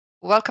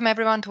Welcome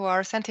everyone to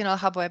our Sentinel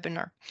Hub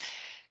webinar.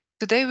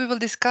 Today we will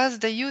discuss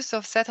the use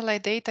of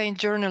satellite data in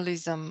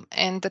journalism,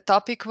 and the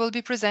topic will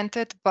be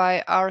presented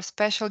by our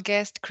special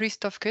guest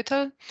Christoph,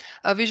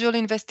 a visual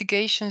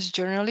investigations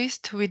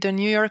journalist with the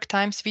New York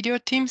Times video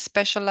team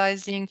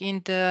specializing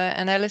in the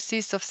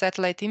analysis of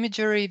satellite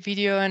imagery,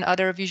 video, and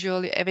other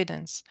visual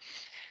evidence.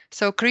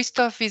 So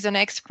Christoph is an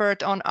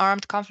expert on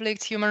armed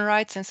conflicts, human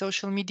rights, and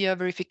social media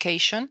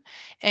verification.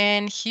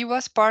 And he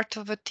was part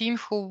of a team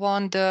who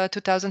won the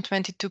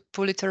 2022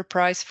 Pulitzer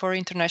Prize for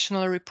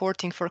international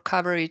reporting for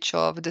coverage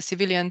of the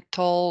civilian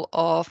toll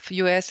of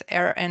US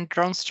air and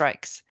drone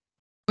strikes.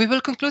 We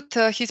will conclude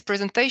his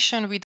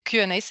presentation with a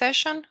Q&A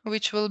session,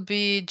 which will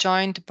be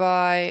joined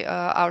by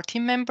our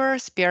team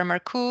members, Pierre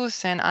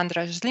Marcus and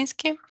Andras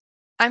Zlinski.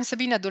 I'm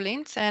Sabina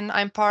Dolintz, and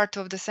I'm part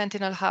of the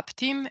Sentinel Hub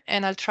team,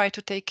 and I'll try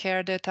to take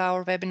care that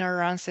our webinar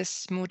runs as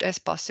smooth as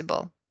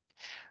possible.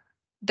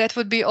 That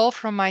would be all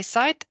from my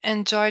side.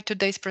 Enjoy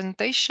today's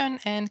presentation,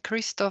 and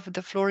Christoph,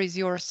 the floor is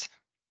yours.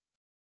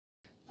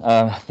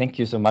 Thank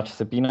you so much,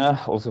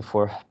 Sabina, also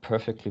for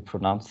perfectly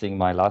pronouncing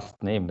my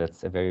last name.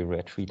 That's a very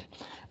rare treat.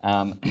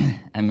 I'm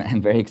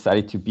very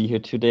excited to be here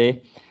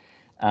today.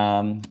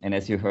 And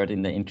as you heard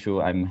in the intro,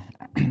 I'm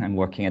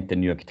working at the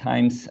New York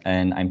Times,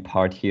 and I'm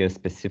part here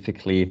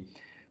specifically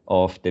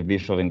of the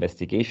visual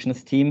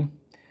investigations team.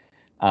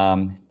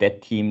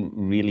 That team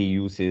really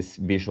uses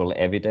visual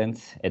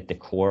evidence at the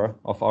core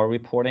of our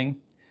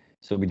reporting.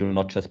 So we do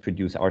not just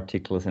produce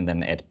articles and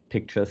then add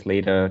pictures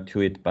later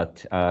to it,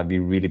 but we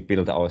really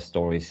build our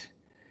stories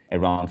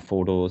around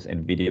photos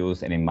and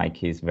videos, and in my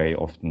case, very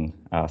often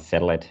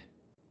satellite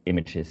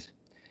images.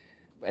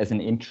 As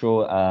an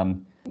intro,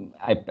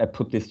 I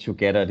put this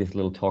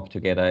little talk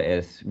together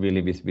as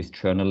really with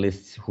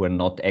journalists who are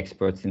not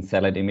experts in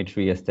satellite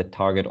imagery as the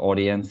target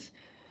audience.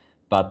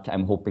 But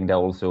I'm hoping there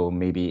are also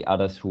maybe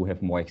others who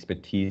have more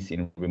expertise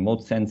in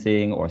remote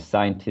sensing or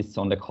scientists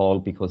on the call,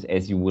 because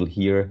as you will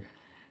hear,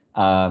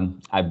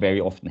 I very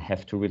often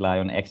have to rely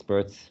on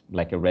experts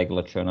like a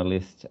regular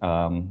journalist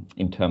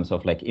in terms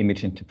of like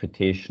image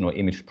interpretation or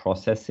image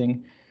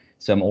processing.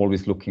 So I'm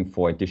always looking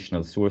for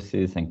additional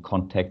sources and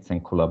contacts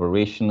and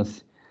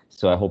collaborations.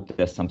 So I hope that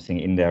there's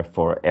something in there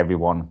for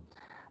everyone.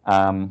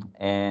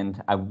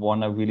 And I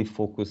want to really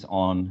focus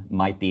on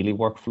my daily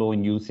workflow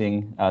in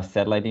using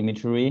satellite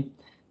imagery,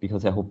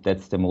 because I hope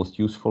that's the most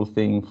useful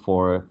thing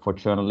for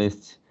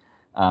journalists,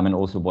 and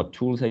also what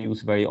tools I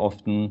use very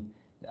often.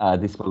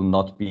 This will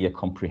not be a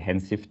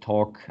comprehensive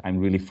talk. I'm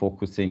really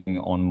focusing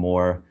on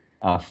more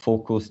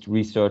focused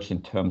research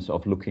in terms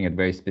of looking at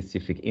very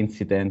specific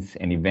incidents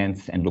and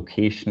events and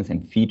locations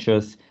and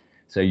features.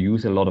 So I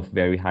use a lot of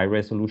very high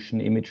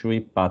resolution imagery,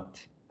 but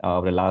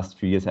over the last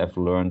few years, I've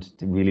learned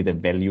really the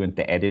value and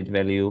the added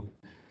value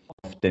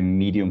of the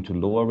medium to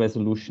lower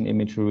resolution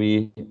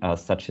imagery,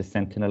 such as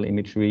Sentinel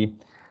imagery.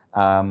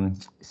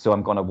 So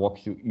I'm going to walk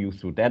you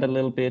through that a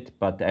little bit,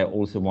 but I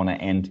also want to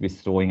end with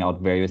throwing out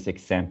various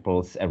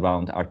examples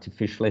around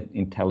artificial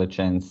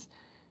intelligence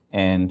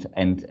and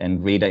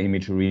radar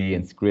imagery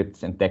and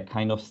scripts and that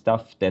kind of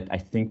stuff that I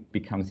think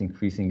becomes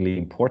increasingly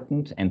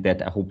important, and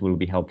that I hope will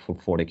be helpful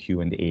for the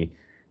Q&A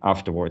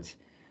afterwards.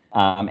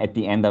 At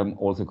the end, I'm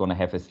also going to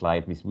have a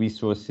slide with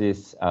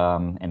resources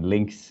and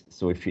links.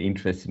 So if you're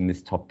interested in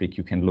this topic,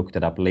 you can look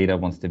that up later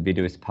once the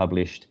video is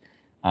published,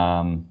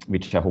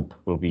 which I hope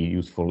will be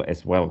useful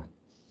as well.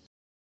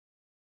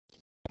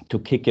 To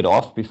kick it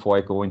off, before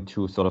I go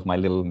into sort of my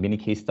little mini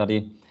case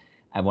study,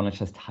 I want to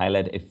just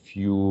highlight a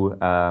few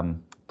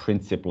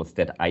principles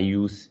that I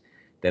use,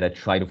 that I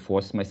try to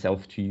force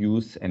myself to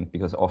use, and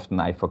because often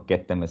I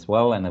forget them as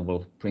well, and I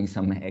will bring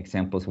some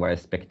examples where I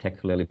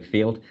spectacularly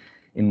failed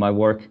in my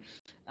work,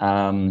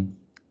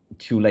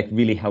 to like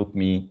really help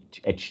me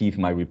to achieve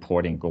my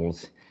reporting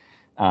goals.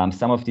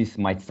 Some of these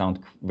might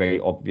sound very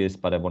obvious,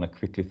 but I want to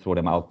quickly throw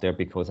them out there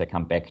because I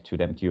come back to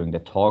them during the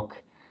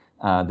talk.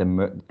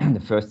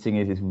 The first thing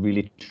is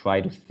really try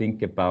to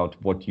think about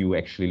what you're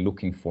actually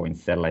looking for in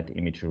satellite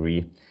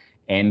imagery,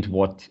 and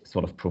what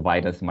sort of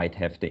providers might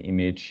have the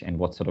image and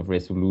what sort of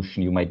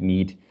resolution you might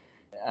need.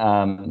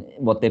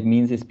 What that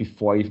means is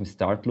before I even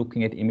start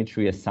looking at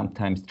imagery, I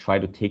sometimes try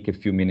to take a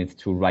few minutes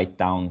to write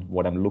down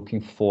what I'm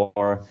looking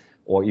for,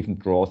 or even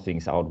draw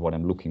things out what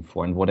I'm looking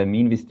for. And what I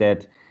mean with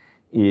that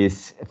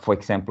is, for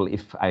example,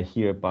 if I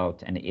hear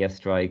about an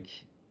airstrike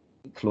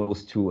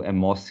close to a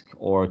mosque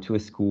or to a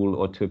school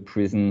or to a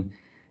prison,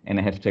 and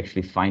I have to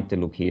actually find the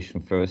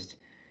location first,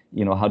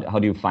 you know, how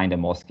do you find a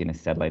mosque in a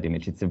satellite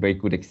image? It's a very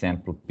good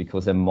example,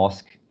 because a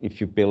mosque, if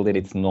you build it,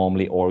 it's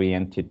normally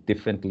oriented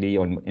differently,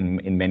 or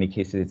in many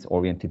cases it's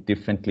oriented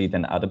differently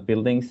than other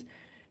buildings,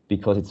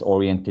 because it's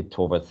oriented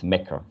towards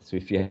Mecca. So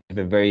if you have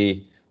a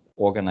very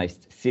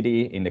organized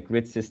city in the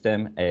grid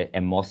system,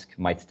 a mosque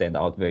might stand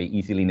out very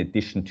easily, in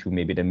addition to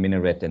maybe the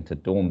minaret and the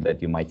dome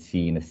that you might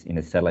see in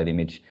a satellite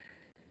image.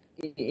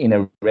 In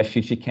a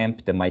refugee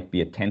camp, there might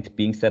be a tent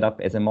being set up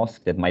as a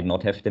mosque that might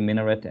not have the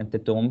minaret and the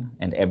dome,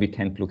 and every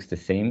tent looks the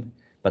same,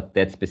 but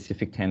that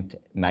specific tent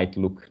might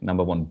look,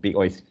 number one, big,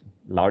 or is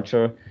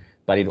larger,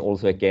 but it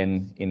also,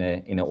 again, in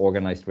an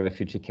organized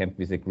refugee camp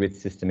with a grid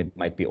system, it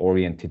might be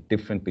oriented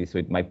differently, so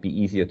it might be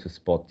easier to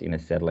spot in a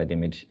satellite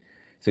image.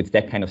 So it's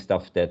that kind of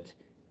stuff that,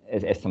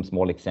 as some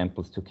small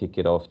examples to kick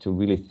it off, to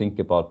really think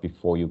about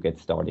before you get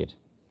started.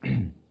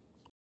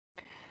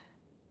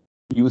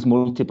 Use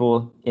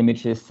multiple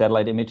images,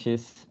 satellite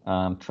images,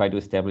 try to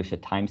establish a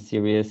time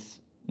series.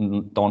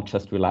 Don't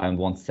just rely on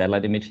one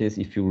satellite images.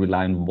 If you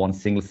rely on one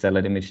single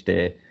satellite image,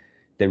 the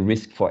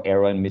risk for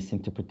error and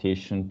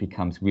misinterpretation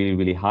becomes really,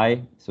 really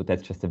high. So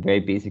that's just a very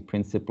basic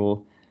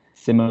principle.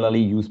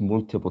 Similarly, use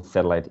multiple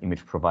satellite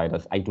image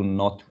providers. I do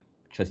not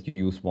just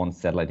use one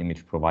satellite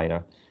image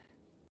provider.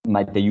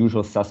 The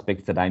usual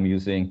suspects that I'm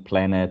using,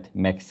 Planet,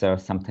 Maxar,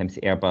 sometimes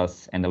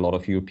Airbus, and a lot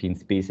of European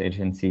Space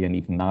Agency and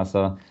even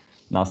NASA.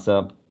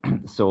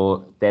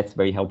 So that's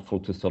very helpful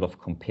to sort of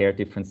compare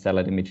different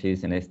satellite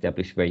images and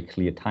establish very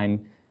clear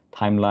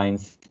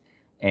timelines.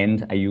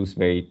 And I use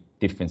very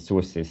different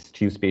sources,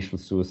 geospatial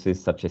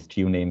sources such as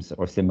geonames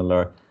or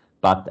similar,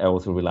 but I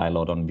also rely a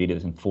lot on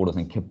videos and photos,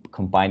 and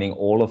combining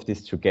all of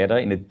this together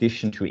in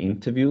addition to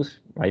interviews,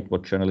 right?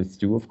 What journalists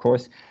do, of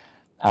course.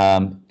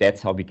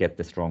 That's how we get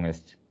the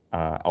strongest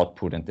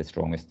output and the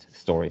strongest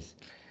stories.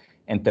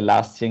 And the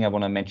last thing I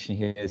want to mention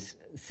here is,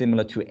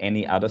 similar to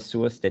any other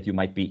source that you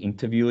might be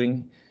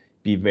interviewing,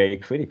 be very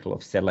critical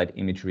of satellite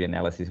imagery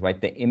analysis, right?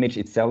 The image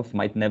itself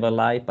might never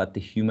lie, but the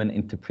human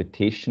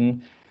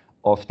interpretation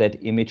of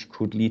that image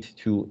could lead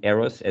to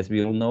errors, as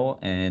we all know.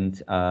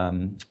 And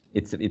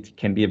it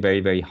can be a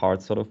very, very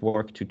hard sort of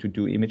work to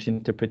do image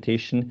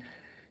interpretation.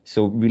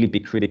 So really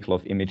be critical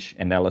of image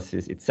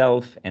analysis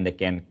itself. And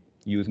again,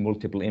 use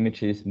multiple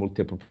images,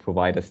 multiple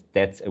providers.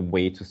 That's a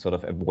way to sort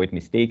of avoid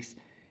mistakes,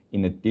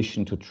 in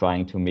addition to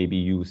trying to maybe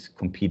use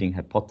competing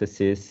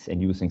hypotheses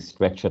and using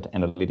structured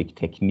analytic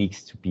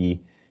techniques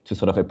to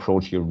sort of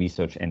approach your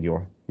research and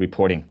your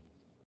reporting.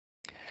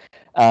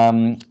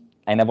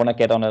 And I want to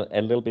get on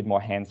a little bit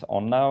more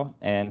hands-on now,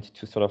 and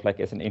to sort of like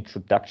as an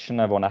introduction,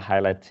 I want to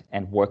highlight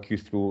and work you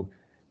through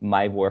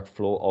my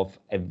workflow of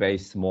a very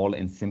small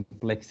and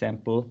simple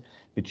example,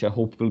 which I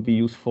hope will be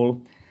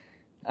useful.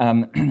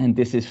 And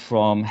this is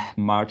from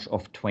March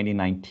of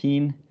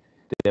 2019.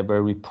 There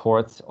were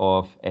reports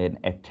of an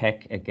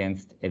attack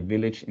against a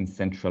village in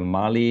central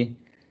Mali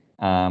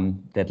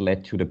that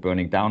led to the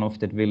burning down of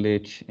that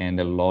village and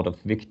a lot of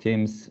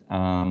victims.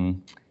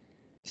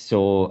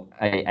 So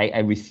I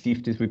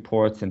received these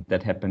reports, and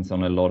that happens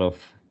on a lot of,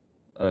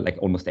 like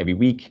almost every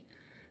week.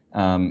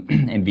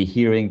 And we're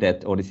hearing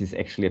that, oh, this is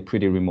actually a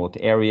pretty remote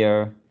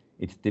area.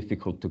 It's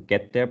difficult to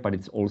get there, but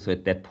it's also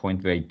at that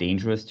point very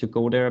dangerous to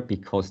go there,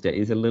 because there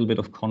is a little bit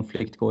of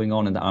conflict going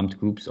on and armed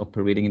groups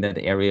operating in that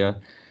area.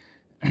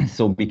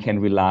 So we can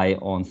rely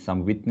on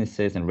some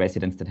witnesses and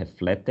residents that have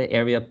fled the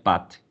area,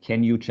 but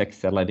can you check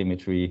satellite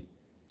imagery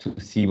to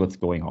see what's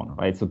going on,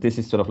 right? So this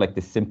is sort of like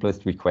the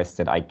simplest request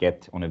that I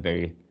get on a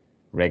very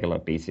regular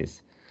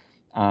basis.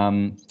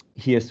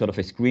 Here's sort of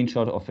a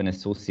screenshot of an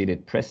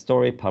Associated Press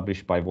story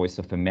published by Voice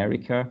of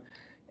America.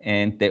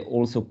 And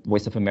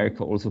Voice of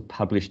America also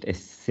published a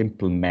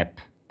simple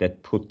map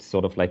that put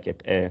sort of like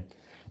a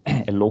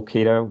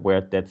locator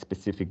where that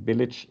specific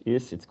village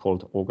is. It's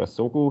called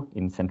Ouagadougou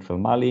in central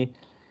Mali.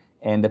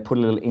 And they put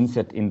a little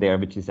insert in there,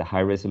 which is a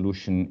high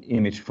resolution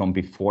image from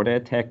before the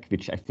attack,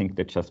 which I think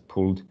they just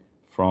pulled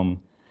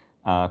from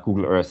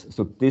Google Earth.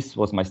 So this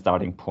was my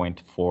starting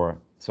point for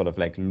sort of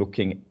like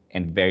looking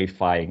and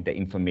verifying the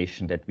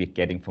information that we're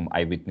getting from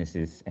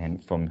eyewitnesses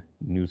and from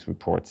news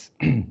reports.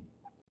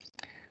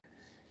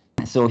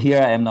 So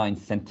here I am now in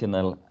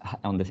Sentinel,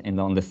 on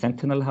the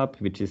Sentinel Hub,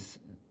 which is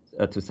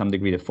to some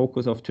degree the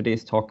focus of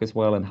today's talk as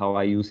well, and how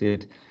I use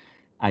it.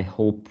 I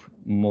hope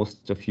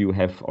most of you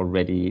have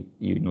already,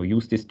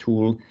 used this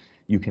tool.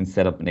 You can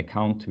set up an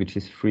account, which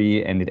is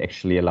free, and it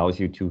actually allows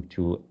you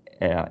to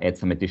add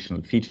some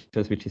additional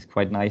features, which is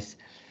quite nice.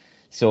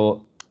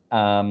 So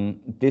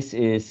this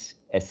is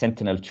a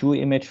Sentinel-2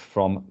 image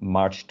from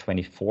March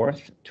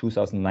 24th,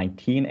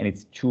 2019, and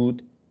it's 2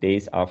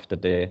 days after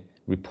the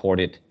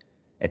reported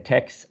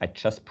attacks. I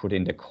just put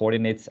in the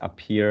coordinates up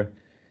here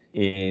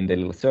in the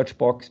little search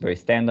box, very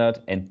standard.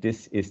 And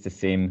this is the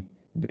same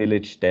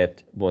village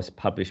that was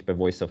published by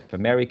Voice of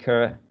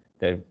America.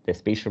 The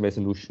spatial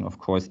resolution, of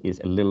course,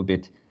 is a little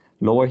bit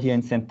lower here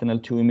in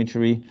Sentinel-2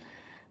 imagery.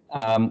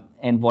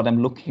 And what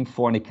I'm looking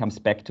for, and it comes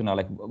back to now,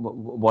 like,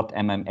 what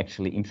am I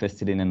actually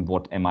interested in and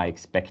what am I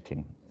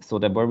expecting? So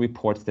there were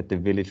reports that the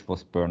village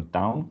was burned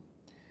down,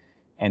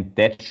 and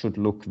that should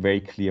look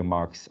very clear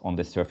marks on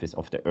the surface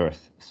of the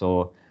earth.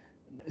 So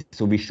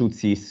we should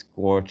see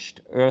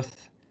scorched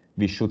earth,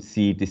 we should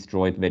see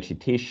destroyed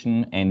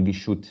vegetation, and we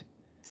should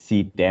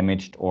see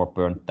damaged or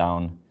burnt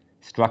down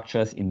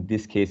structures. In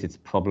this case, it's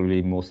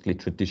probably mostly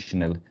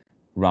traditional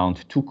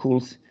round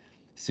tukuls.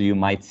 So you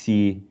might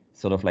see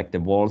sort of like the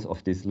walls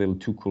of this little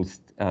tukul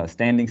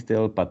standing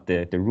still, but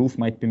the roof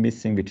might be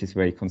missing, which is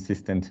very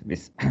consistent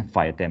with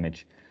fire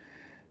damage.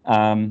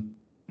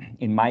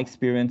 In my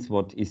experience,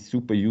 what is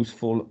super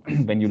useful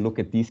when you look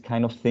at these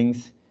kind of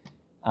things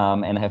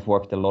And I have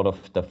worked a lot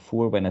of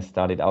Darfur when I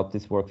started out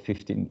this work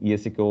 15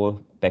 years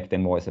ago, back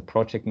then more as a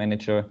project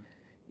manager.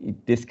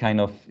 This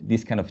kind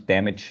of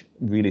damage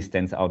really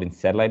stands out in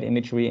satellite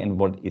imagery, and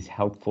what is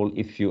helpful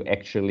if you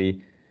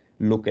actually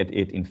look at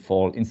it in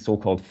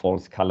so-called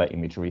false color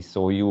imagery.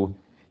 So you're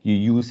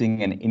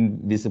using an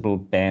invisible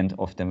band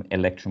of the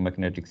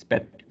electromagnetic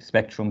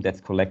spectrum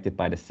that's collected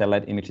by the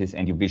satellite images,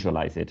 and you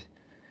visualize it.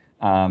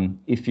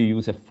 If you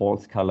use a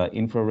false color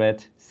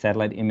infrared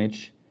satellite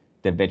image,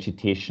 the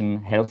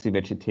vegetation, healthy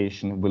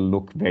vegetation, will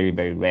look very,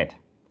 very red.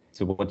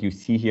 So what you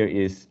see here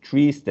is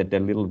trees, that the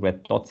little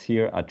red dots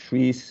here are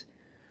trees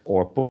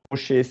or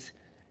bushes,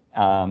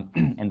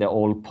 and they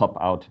all pop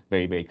out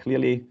very, very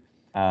clearly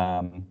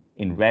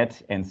in red.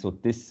 And so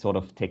this sort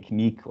of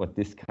technique or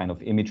this kind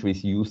of imagery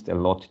is used a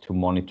lot to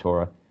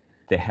monitor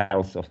the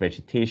health of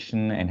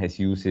vegetation, and has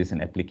uses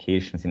and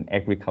applications in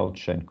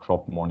agriculture and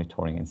crop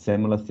monitoring and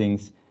similar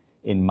things.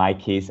 In my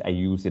case, I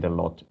use it a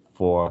lot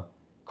for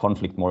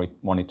conflict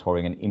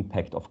monitoring and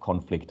impact of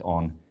conflict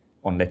on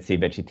let's say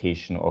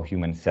vegetation or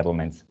human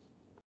settlements.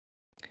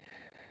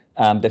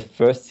 The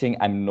first thing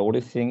I'm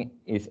noticing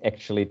is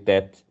actually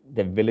that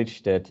the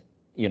village that,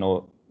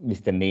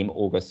 with the name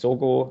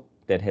Ogasogo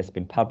that has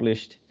been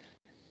published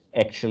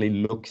actually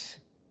looks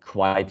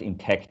quite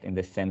intact, in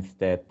the sense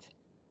that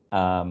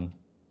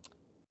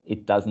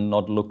it does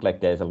not look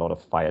like there's a lot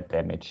of fire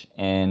damage.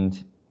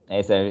 And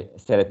as I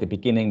said at the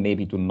beginning,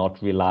 maybe do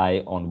not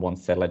rely on one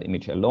satellite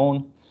image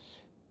alone,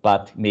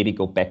 but maybe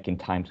go back in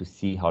time to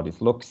see how this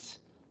looks.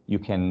 You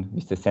can,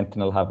 with the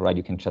Sentinel Hub, right,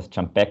 you can just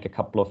jump back a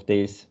couple of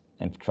days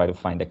and try to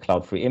find a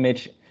cloud-free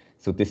image.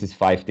 So this is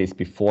 5 days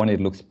before, and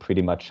it looks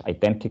pretty much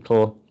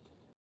identical.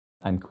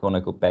 I'm gonna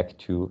go back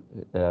to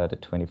the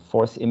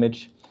 24th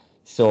image.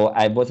 So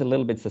I was a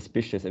little bit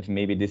suspicious if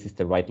maybe this is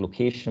the right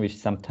location, which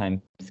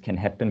sometimes can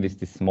happen with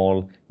these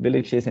small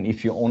villages. And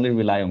if you only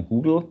rely on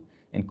Google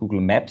and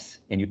Google Maps,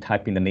 and you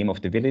type in the name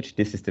of the village,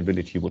 this is the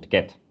village you would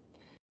get.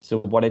 So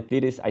what I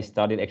did is I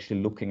started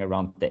actually looking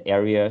around the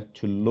area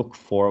to look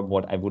for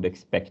what I would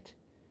expect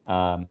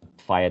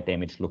fire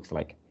damage looks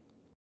like.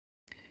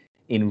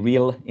 In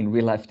real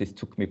life, this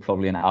took me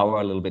probably an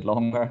hour, a little bit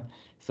longer.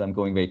 So I'm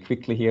going very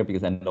quickly here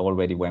because I know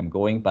already where I'm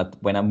going. But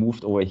when I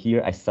moved over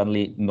here, I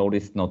suddenly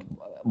noticed not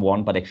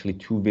one, but actually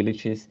 2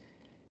 villages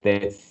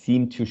that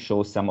seem to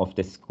show some of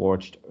the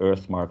scorched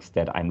earth marks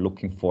that I'm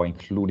looking for,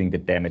 including the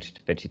damaged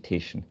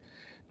vegetation.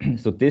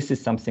 So this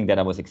is something that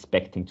I was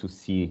expecting to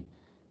see.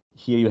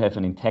 Here you have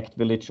an intact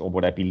village, or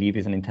what I believe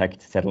is an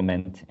intact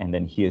settlement, and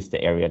then here's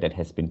the area that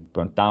has been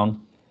burnt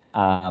down.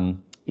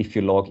 If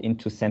you log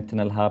into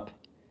Sentinel Hub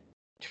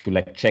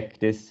to check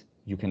this,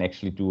 you can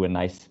actually do a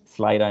nice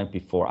slider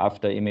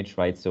before-after image,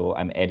 right? So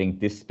I'm adding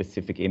this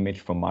specific image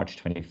from March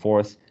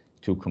 24th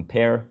to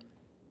compare.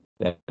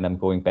 Then I'm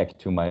going back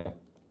to my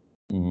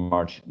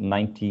March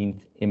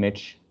 19th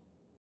image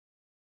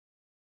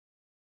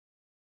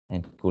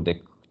and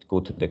go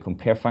to the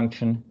compare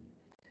function.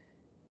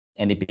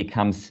 And it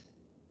becomes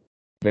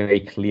very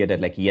clear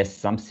that yes,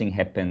 something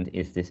happened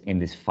in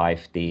this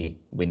 5-day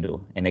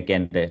window. And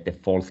again, the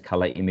false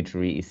color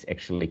imagery is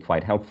actually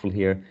quite helpful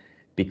here,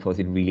 because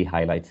it really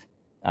highlights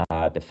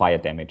the fire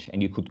damage.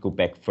 And you could go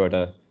back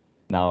further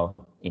now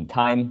in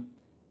time,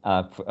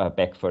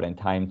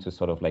 to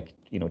sort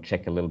of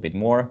check a little bit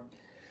more.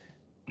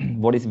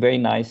 What is very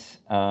nice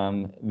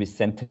with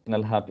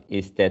Sentinel Hub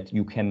is that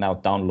you can now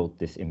download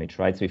this image,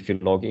 right? So if you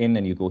log in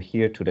and you go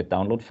here to the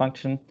download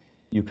function,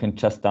 you can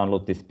just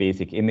download this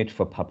basic image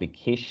for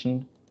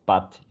publication,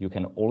 but you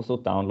can also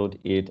download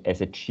it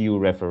as a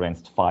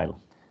geo-referenced file.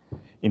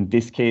 In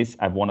this case,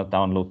 I want to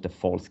download the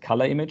false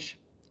color image,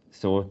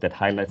 so that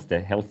highlights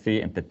the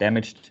healthy and the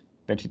damaged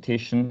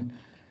vegetation,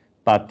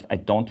 but I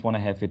don't want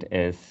to have it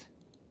as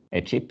a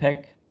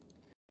JPEG,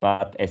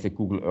 but as a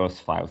Google Earth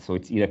file. So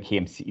it's either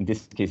KMC, in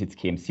this case it's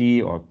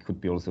KMC, or it could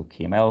be also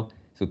KML.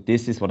 So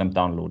this is what I'm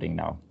downloading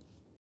now.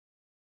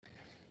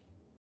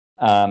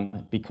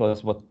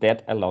 Because what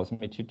that allows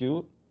me to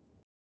do,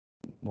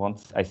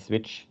 once I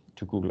switch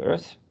to Google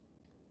Earth,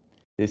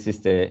 this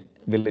is the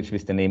village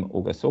with the name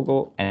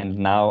Ogasogo, and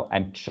now I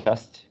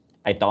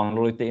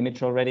downloaded the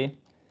image already.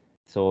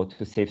 So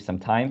to save some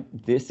time,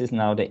 this is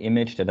now the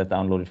image that I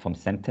downloaded from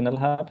Sentinel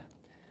Hub,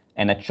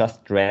 and I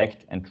just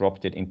dragged and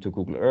dropped it into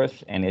Google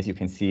Earth. And as you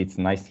can see, it's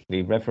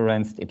nicely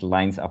referenced. It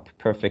lines up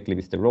perfectly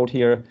with the road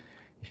here.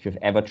 If you've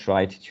ever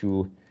tried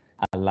to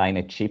align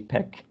a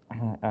JPEG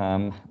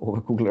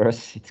over Google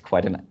Earth, it's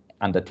quite an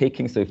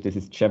undertaking. So if this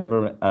is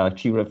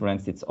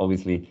georeferenced, it's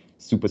obviously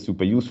super,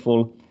 super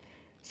useful.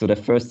 So the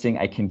first thing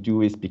I can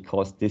do is,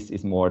 because this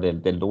is more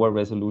the lower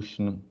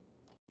resolution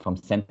from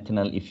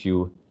Sentinel,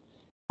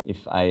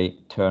 if I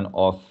turn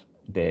off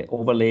the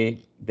overlay,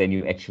 then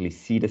you actually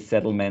see the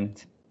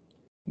settlement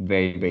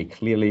very, very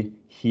clearly.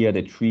 Here are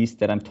the trees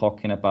that I'm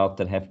talking about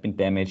that have been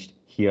damaged.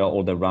 Here are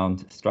all the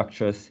round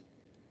structures,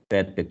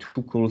 the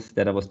tukuls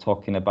that I was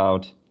talking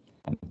about.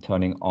 I'm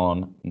turning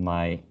on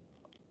my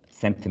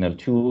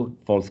Sentinel-2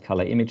 false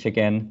color image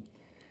again.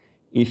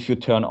 If you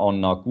turn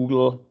on now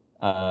Google,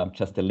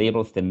 just the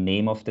labels, the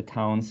name of the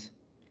towns,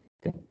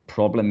 The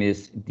problem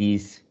is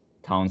these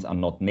towns are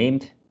not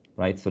named,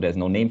 right? So there's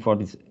no name for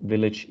this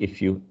village.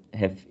 If you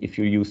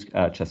use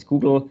just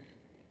Google,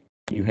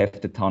 you have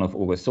the town of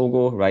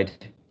Ogosogo, right?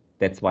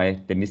 That's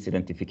why the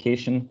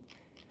misidentification.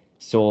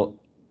 So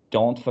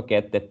don't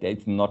forget that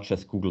it's not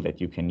just Google that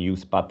you can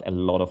use, but a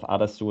lot of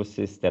other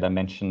sources that I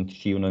mentioned,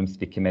 GeoNomes,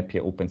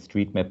 Wikimapia,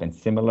 OpenStreetMap, and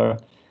similar.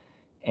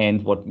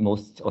 And what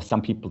most or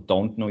some people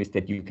don't know is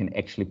that you can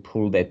actually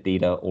pull that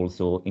data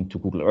also into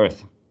Google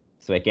Earth.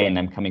 So again,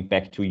 I'm coming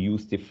back to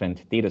use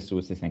different data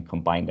sources and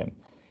combine them.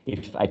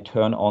 If I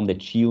turn on the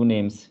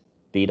GeoNames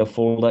data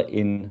folder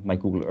in my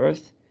Google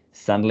Earth,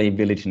 suddenly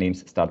village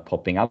names start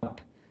popping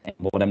up. And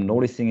what I'm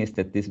noticing is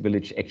that this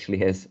village actually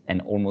has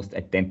an almost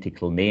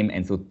identical name.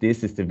 And so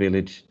this is the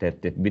village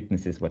that the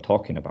witnesses were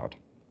talking about.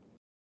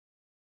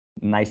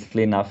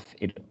 Nicely enough,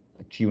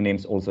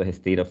 GeoNames also has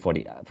data for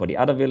the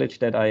other village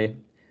that I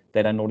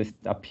noticed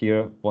up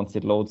here once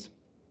it loads.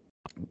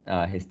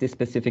 Has this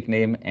specific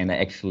name, and I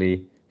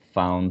actually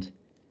found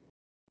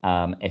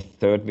a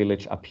third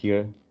village up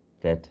here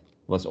that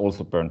was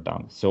also burned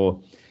down.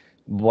 So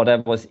what I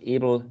was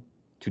able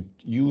to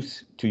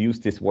use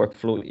this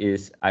workflow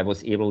is I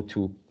was able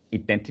to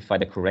identify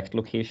the correct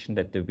location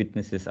that the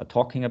witnesses are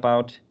talking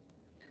about.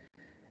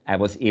 I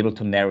was able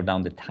to narrow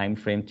down the time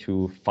frame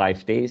to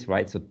 5 days,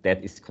 right? So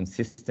that is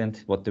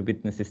consistent what the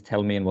witnesses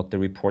tell me and what the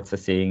reports are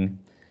saying.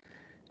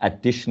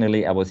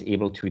 Additionally, I was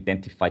able to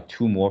identify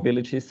 2 more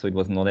villages. So it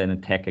was not an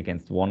attack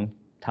against one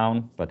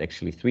town, but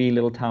actually 3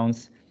 little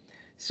towns.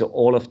 So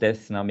all of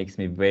this now makes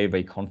me very,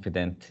 very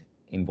confident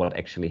in what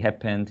actually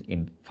happened,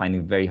 in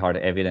finding very hard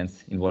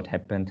evidence in what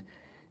happened.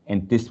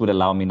 And this would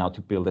allow me now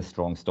to build a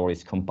strong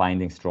stories,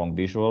 combining strong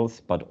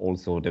visuals, but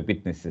also the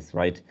witnesses,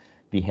 right?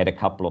 We had a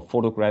couple of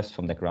photographs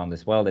from the ground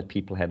as well that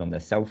people had on their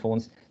cell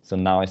phones. So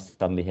now I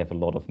suddenly have a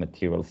lot of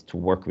materials to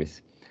work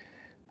with.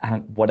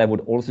 And what I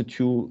would also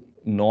do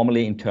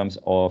normally in terms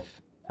of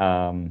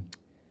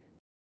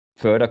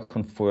further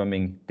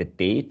confirming the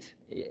date,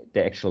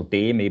 the actual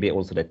day, maybe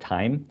also the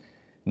time.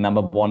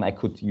 Number one, I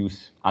could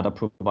use other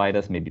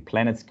providers, maybe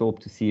PlanetScope,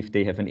 to see if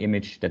they have an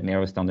image that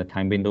narrows down the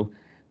time window.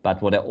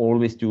 But what I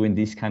always do in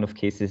these kind of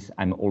cases,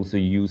 I'm also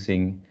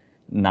using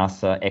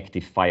NASA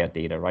active fire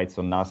data, right?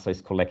 So NASA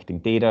is collecting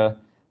data.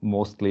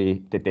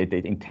 Mostly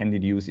the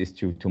intended use is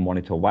to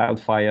monitor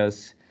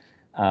wildfires.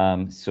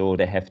 So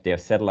they have their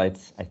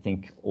satellites, I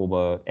think,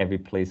 over every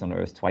place on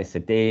Earth twice a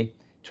day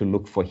to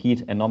look for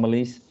heat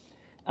anomalies.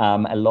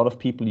 A lot of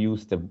people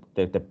use the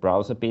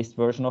browser-based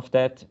version of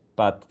that,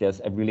 but there's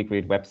a really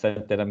great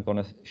website that I'm going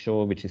to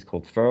show, which is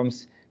called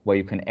Firms, where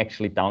you can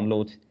actually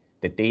download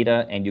the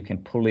data and you can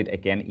pull it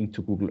again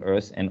into Google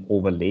Earth and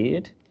overlay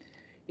it.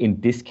 In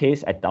this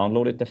case, I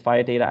downloaded the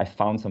fire data. I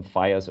found some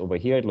fires over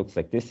here. It looks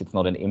like this. It's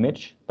not an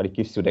image, but it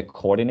gives you the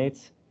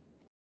coordinates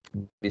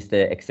with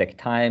the exact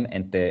time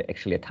and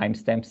actually a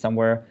timestamp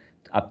somewhere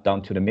up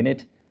down to the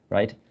minute,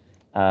 right?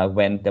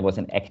 When there was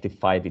an active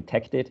fire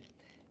detected.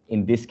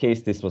 In this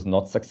case, this was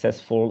not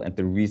successful, and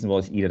the reason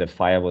was either the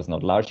fire was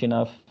not large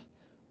enough,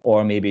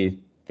 or maybe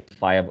the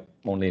fire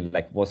only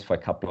was for a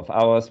couple of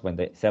hours when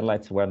the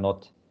satellites were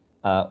not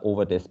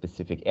over the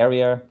specific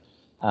area.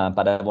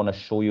 But I want to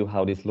show you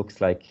how this looks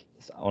like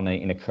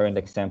in a current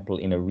example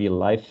in a real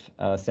life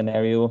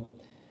scenario.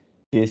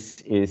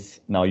 This is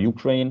now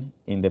Ukraine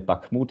in the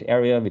Bakhmut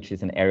area, which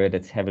is an area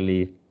that's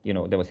heavily,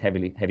 there was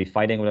heavy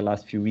fighting over the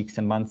last few weeks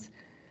and months.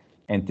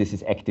 And this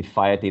is active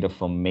fire data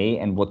from May.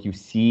 And what you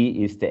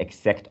see is the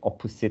exact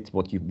opposite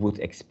what you would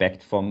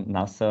expect from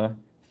NASA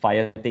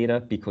fire data,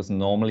 because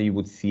normally you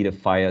would see the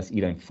fires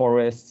either in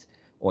forests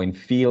or in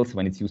fields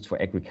when it's used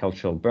for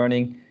agricultural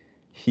burning.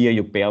 Here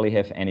you barely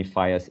have any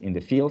fires in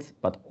the fields,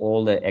 but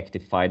all the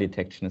active fire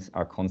detections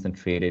are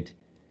concentrated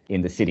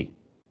in the city.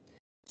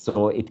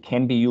 So it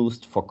can be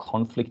used for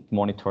conflict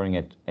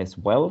monitoring as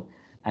well.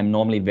 I'm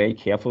normally very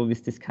careful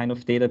with this kind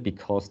of data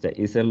because there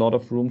is a lot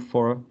of room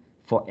for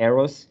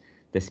errors.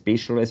 The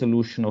spatial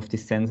resolution of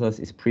these sensors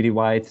is pretty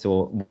wide.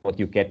 So what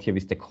you get here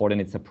with the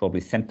coordinates are probably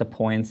center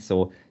points.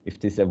 So if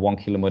this is a 1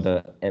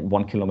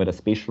 kilometer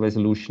spatial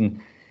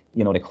resolution,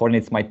 the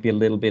coordinates might be a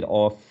little bit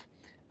off.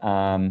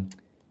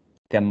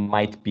 There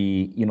might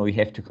be, you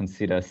have to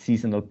consider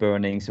seasonal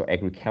burnings or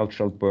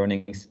agricultural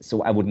burnings.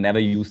 So I would never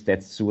use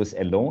that source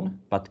alone,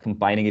 but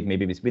combining it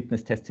maybe with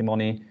witness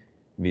testimony,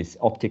 with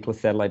optical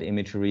satellite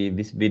imagery,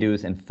 with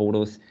videos and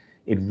photos,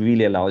 it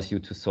really allows you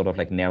to sort of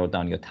narrow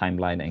down your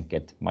timeline and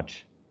get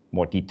much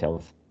more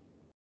details.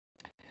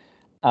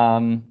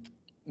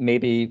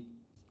 Maybe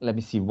let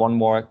me see one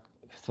more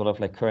sort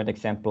of current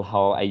example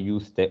how I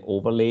use the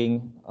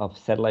overlaying of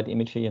satellite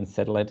imagery and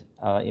satellite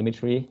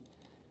imagery.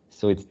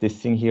 So it's this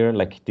thing here,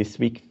 like this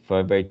week, for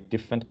a very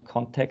different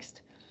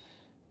context.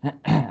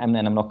 And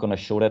I'm not going to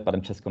show that, but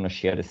I'm just going to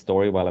share the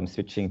story while I'm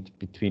switching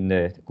between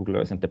the Google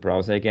Earth and the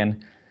browser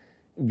again.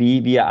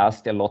 We are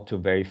asked a lot to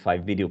verify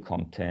video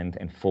content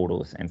and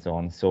photos and so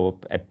on. So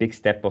a big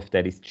step of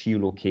that is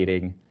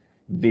geolocating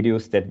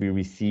videos that we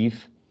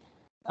receive,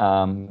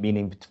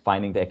 meaning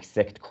finding the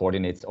exact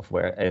coordinates of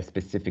where a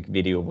specific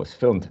video was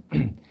filmed.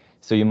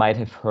 So you might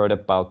have heard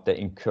about the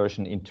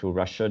incursion into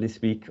Russia this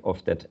week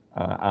of that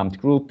armed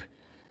group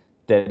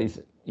that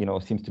is,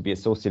 seems to be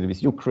associated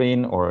with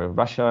Ukraine or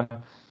Russia.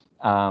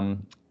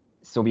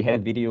 So we had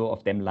a video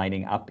of them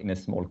lining up in a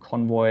small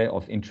convoy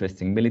of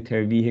interesting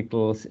military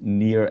vehicles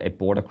near a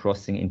border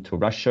crossing into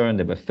Russia, and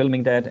they were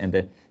filming that, and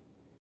they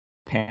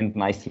panned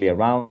nicely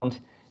around.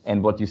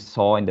 And what you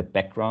saw in the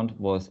background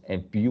was a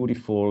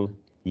beautiful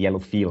yellow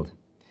field,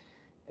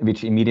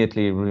 which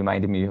immediately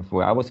reminded me of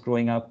where I was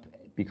growing up,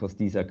 because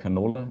these are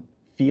canola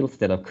fields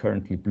that are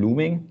currently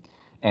blooming,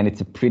 and it's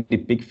a pretty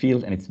big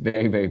field, and it's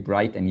very, very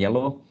bright and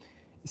yellow.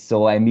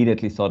 So I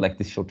immediately thought like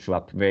this should show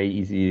up very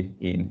easy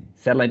in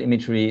satellite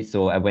imagery.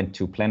 So I went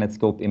to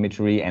PlanetScope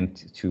imagery and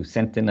to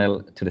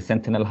the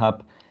Sentinel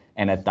Hub,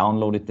 and I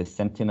downloaded the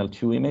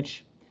Sentinel-2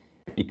 image,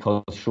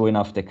 because sure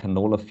enough, the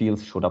canola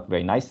fields showed up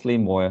very nicely,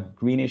 more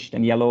greenish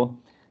than yellow.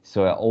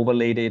 So I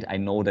overlaid it. I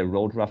know the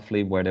road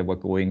roughly where they were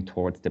going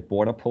towards the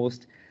border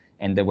post,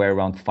 and there were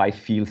around 5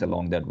 fields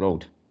along that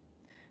road.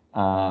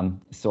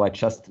 So I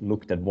just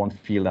looked at one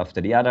field after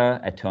the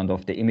other. I turned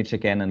off the image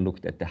again and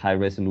looked at the high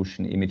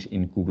resolution image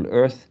in Google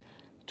Earth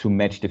to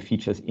match the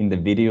features in the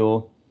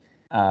video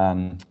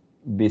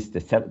with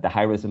the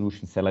high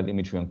resolution satellite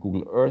imagery on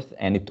Google Earth.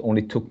 And it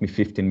only took me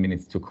 15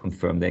 minutes to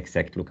confirm the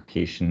exact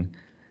location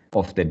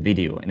of that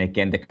video. And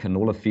again, the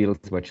canola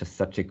fields were just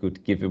such a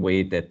good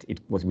giveaway that it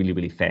was really,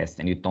 really fast,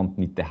 and you don't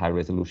need the high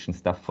resolution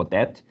stuff for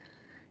that.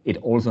 It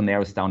also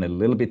narrows down a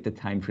little bit the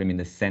time frame in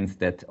the sense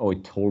that,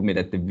 it told me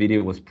that the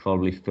video was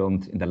probably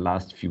filmed in the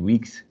last few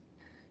weeks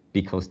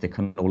because the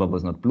canola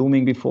was not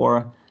blooming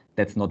before.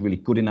 That's not really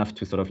good enough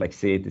to sort of like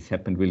say this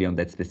happened really on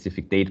that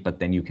specific date, but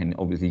then you can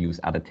obviously use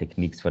other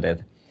techniques for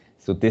that.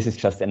 So this is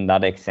just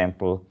another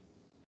example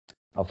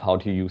of how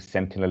to use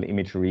Sentinel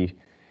imagery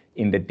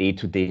in the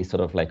day-to-day sort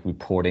of like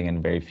reporting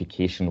and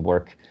verification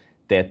work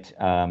that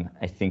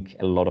I think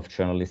a lot of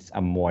journalists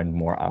are more and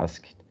more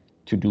asked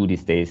to do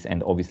these days.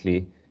 And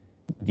obviously,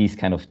 these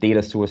kind of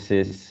data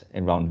sources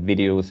around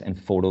videos and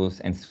photos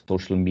and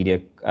social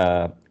media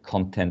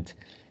content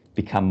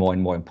become more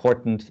and more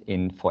important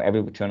for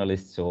every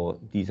journalist. So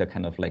these are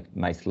kind of like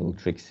nice little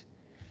tricks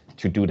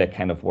to do that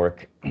kind of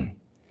work.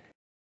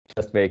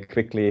 Just very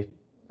quickly,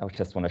 I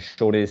just want to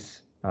show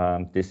this.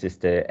 This is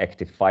the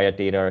active fire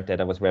data that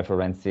I was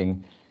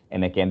referencing.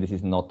 And again, this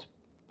is not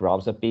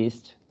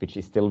browser-based, which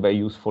is still very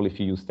useful if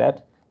you use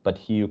that. But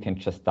here you can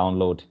just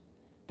download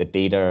the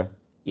data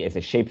as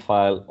a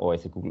shapefile or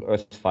as a Google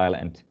Earth file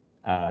and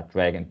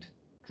drag and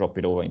drop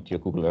it over into your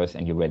Google Earth,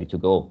 and you're ready to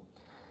go.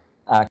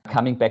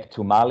 Coming back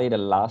to Mali, the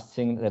last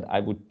thing that I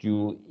would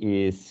do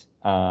is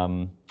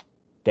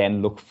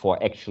then look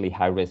for actually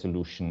high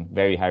resolution,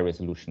 very high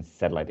resolution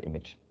satellite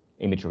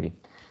imagery.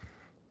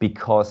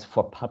 Because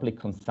for public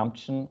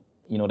consumption,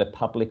 the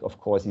public, of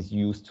course, is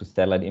used to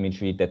satellite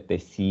imagery that they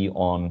see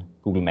on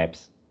Google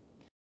Maps.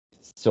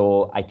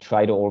 So I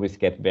try to always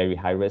get very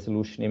high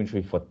resolution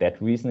imagery for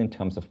that reason in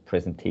terms of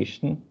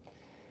presentation.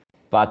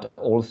 But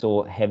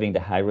also having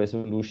the high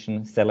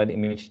resolution satellite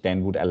image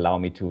then would allow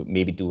me to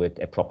maybe do a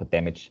proper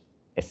damage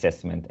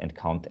assessment and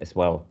count as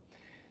well.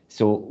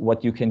 So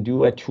what you can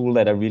do, a tool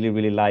that I really,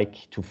 really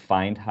like to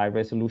find high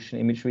resolution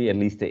imagery, at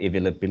least the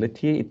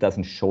availability, it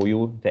doesn't show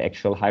you the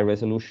actual high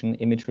resolution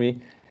imagery.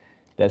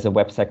 There's a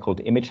website called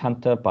Image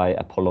Hunter by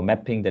Apollo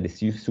Mapping that is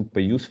super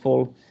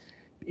useful.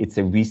 It's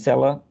a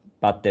reseller,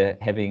 but they're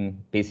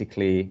having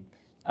basically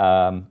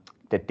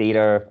the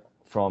data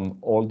from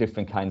all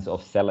different kinds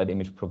of satellite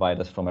image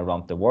providers from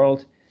around the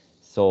world.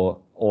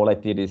 So all I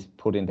did is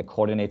put in the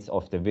coordinates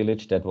of the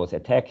village that was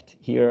attacked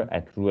here. I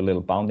drew a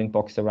little bounding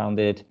box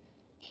around it.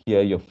 Here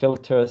are your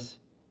filters.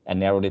 I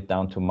narrowed it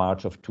down to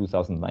March of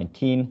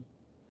 2019.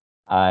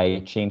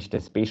 I changed the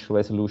spatial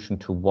resolution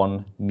to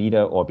 1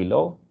 meter or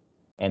below.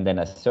 And then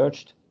I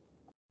searched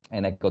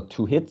and I got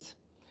 2 hits.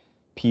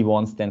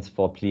 P1 stands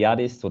for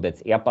Pleiades, so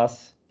that's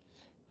Airbus.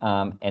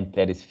 And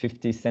that is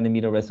 50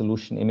 centimeter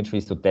resolution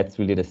imagery. So that's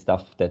really the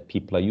stuff that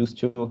people are used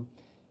to.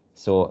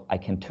 So I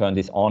can turn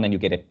this on and you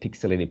get a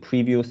pixelated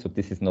preview. So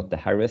this is not the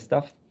high-res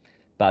stuff.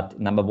 But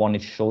number one,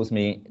 it shows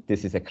me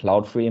this is a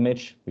cloud-free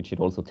image, which it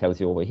also tells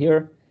you over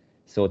here.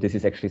 So this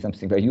is actually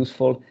something very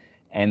useful.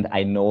 And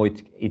I know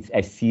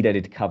I see that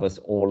it covers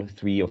all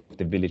 3 of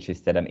the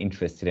villages that I'm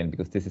interested in,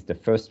 because this is the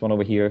first one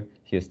over here.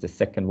 Here's the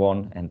second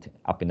one. And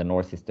up in the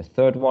north is the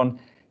third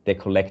one. They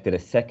collected a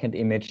second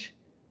image,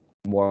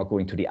 more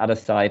going to the other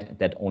side,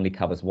 that only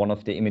covers one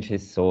of the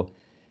images. So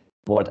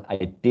what I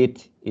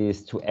did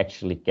is to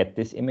actually get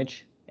this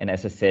image. And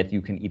as I said,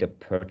 you can either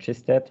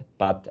purchase that,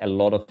 but a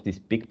lot of these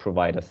big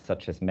providers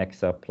such as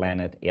Maxa,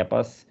 Planet,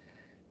 Airbus,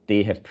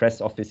 they have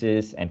press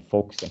offices and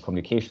folks and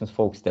communications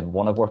folks that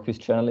want to work with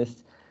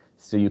journalists.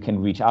 So you can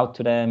reach out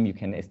to them, you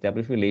can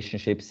establish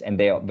relationships, and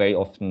they are very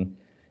often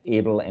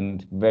able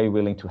and very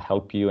willing to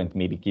help you and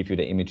maybe give you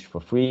the image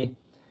for free.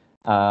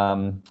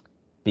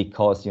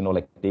 Because,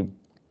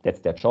 that's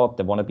their job.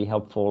 They want to be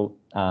helpful.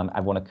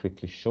 I want to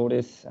quickly show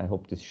this. I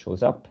hope this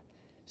shows up.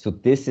 So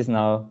this is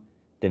now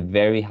the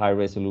very high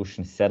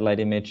resolution satellite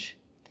image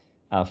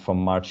from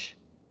March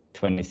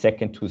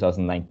 22nd,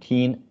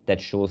 2019, that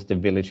shows the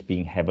village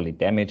being heavily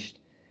damaged.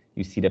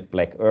 You see the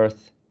black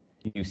earth,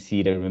 you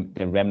see the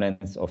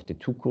remnants of the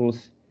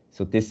tukuls.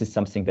 So this is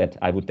something that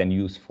I would then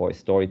use for a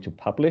story to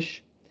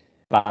publish.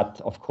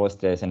 But of course,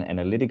 there's an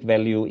analytic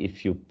value.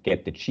 If you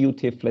get the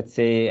GeoTIFF, let's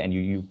say, and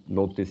you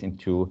load this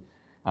into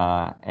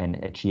a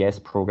GIS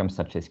program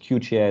such as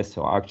QGIS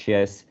or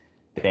ArcGIS,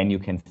 then you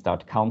can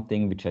start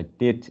counting, which I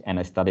did. And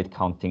I started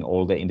counting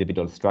all the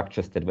individual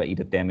structures that were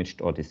either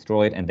damaged or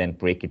destroyed, and then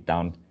break it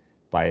down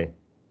by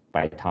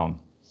town.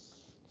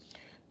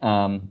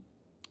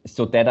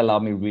 So that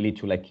allowed me really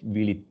to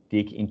really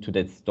dig into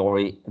that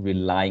story,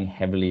 relying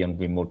heavily on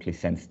remotely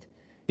sensed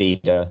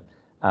data.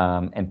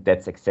 And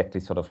that's exactly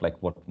sort of like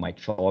what my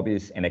job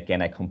is. And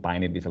again, I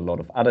combine it with a lot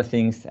of other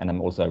things. And I'm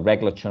also a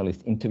regular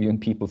journalist interviewing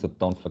people, so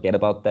don't forget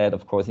about that,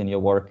 of course, in your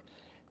work.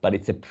 But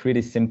it's a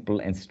pretty simple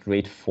and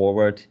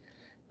straightforward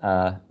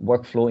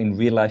workflow. In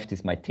real life,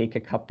 this might take a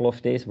couple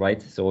of days,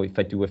 right? So if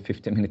I do a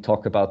 15-minute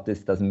talk about this,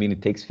 doesn't mean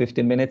it takes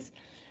 15 minutes.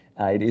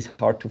 It is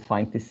hard to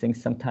find these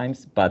things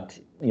sometimes, but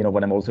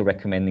what I'm also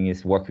recommending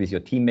is work with your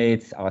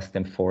teammates, ask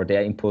them for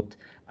their input,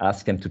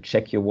 ask them to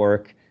check your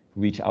work,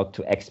 reach out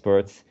to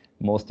experts.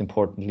 Most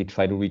importantly,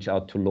 try to reach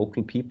out to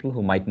local people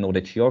who might know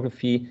the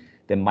geography.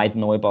 They might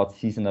know about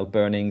seasonal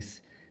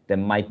burnings. They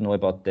might know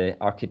about the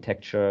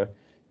architecture.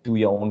 Do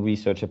your own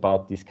research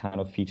about these kind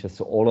of features.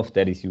 So all of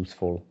that is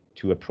useful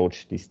to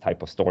approach these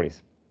type of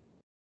stories.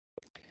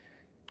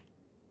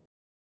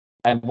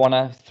 I want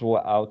to throw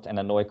out, and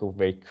I know I go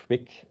very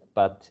quick,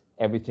 but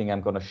everything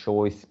I'm going to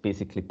show is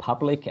basically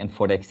public. And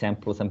for the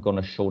examples I'm going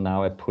to show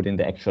now, I put in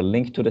the actual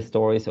link to the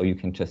stories, or you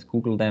can just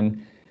Google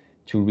them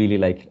to really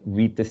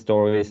read the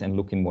stories and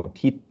look in more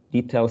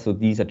detail. So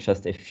these are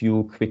just a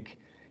few quick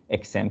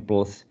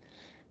examples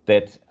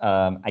that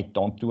I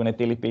don't do on a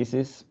daily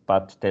basis,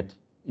 but that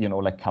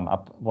come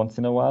up once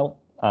in a while,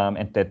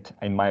 and that,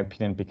 in my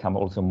opinion, become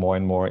also more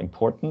and more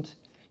important.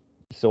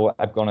 So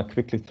I'm going to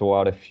quickly throw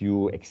out a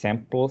few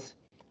examples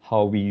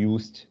how we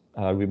used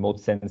remote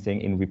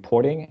sensing in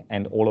reporting,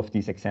 and all of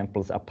these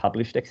examples are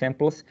published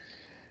examples,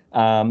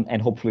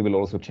 and hopefully will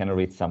also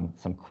generate some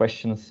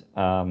questions,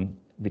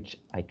 which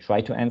I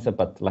try to answer,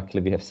 but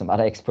luckily we have some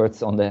other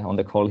experts on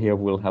the call here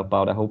who will help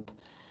out, I hope.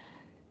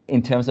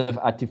 In terms of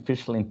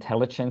artificial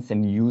intelligence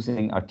and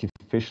using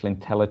artificial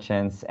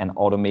intelligence and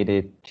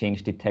automated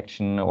change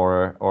detection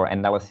or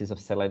analysis of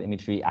satellite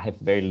imagery, I have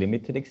very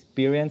limited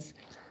experience,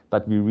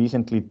 but we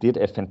recently did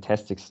a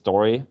fantastic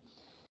story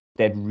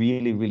that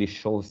really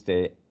shows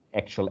the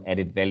actual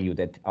added value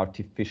that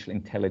artificial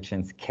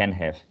intelligence can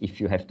have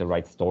if you have the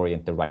right story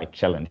and the right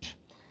challenge.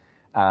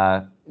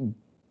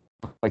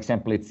 For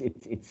example,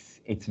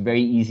 it's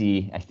very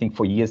easy. I think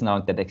for years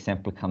now that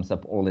example comes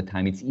up all the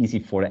time. It's easy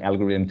for an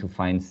algorithm to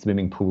find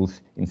swimming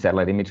pools in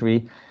satellite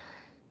imagery.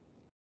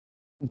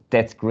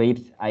 That's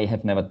great. I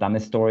have never done a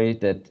story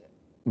that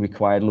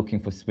required looking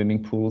for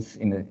swimming pools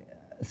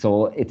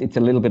so it's a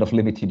little bit of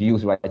limited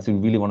use, right? So we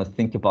really want to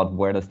think about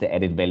where does the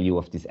added value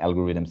of these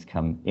algorithms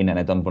come in, and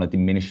I don't want to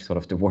diminish sort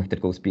of the work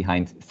that goes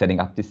behind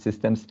setting up these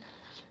systems.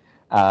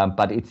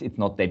 But it's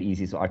not that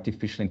easy. So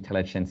artificial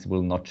intelligence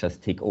will not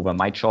just take over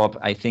my job,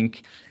 I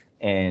think,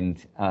 and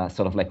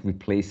sort of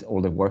replace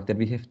all the work that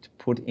we have to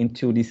put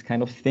into these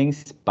kind of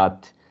things,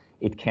 but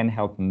it can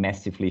help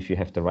massively if you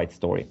have the right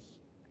story.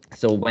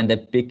 So when the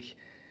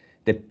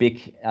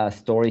big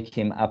story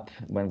came up,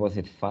 when was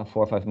it, 4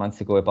 or 5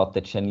 months ago, about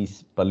the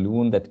Chinese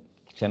balloon that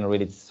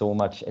generated so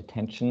much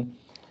attention,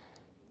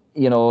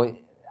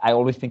 I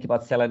always think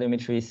about satellite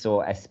imagery,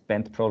 so I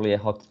spent probably a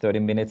hot 30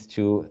 minutes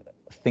to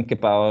think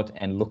about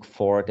and look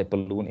for the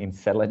balloon in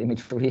satellite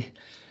imagery,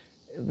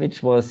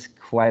 which was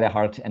quite a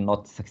hard and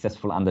not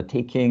successful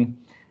undertaking.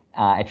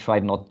 I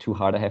tried not too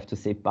hard, I have to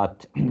say,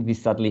 but we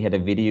suddenly had a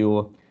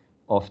video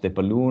of the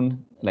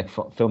balloon,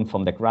 filmed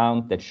from the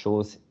ground, that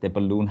shows the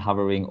balloon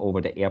hovering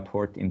over the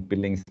airport in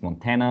Billings,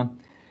 Montana.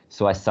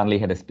 So I suddenly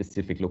had a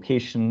specific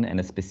location and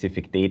a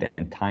specific date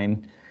and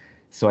time.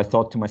 So I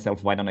thought to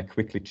myself, why don't I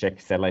quickly check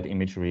satellite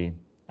imagery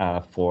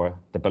for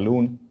the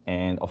balloon?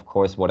 And of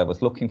course, what I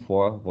was looking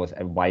for was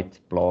a white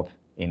blob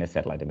in a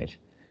satellite image.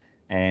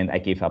 And I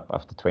gave up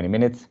after 20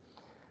 minutes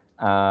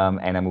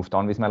and I moved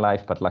on with my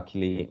life. But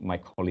luckily, my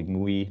colleague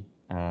Mui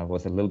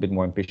was a little bit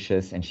more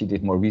ambitious, and she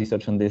did more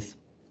research on this.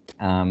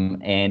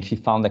 And she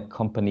found a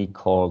company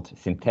called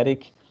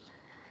Synthetic,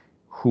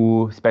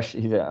 who is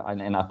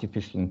an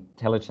artificial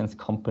intelligence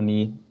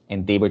company,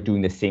 and they were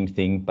doing the same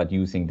thing, but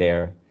using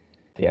their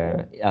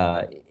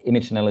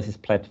image analysis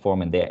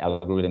platform and their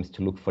algorithms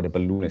to look for the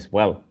balloon as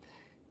well.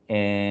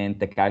 And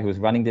the guy who was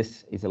running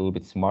this is a little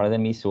bit smarter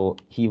than me, so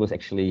he was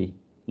actually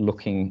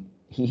looking.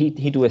 He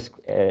drew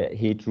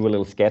a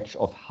little sketch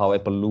of how a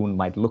balloon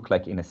might look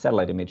like in a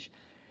satellite image,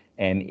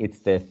 and it's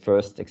the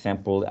first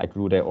example. I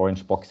drew the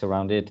orange box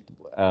around it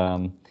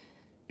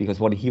because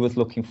what he was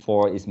looking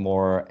for is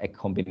more a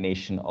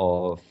combination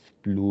of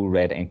blue,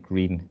 red, and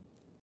green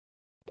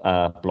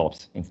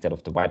blobs instead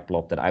of the white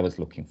blob that I was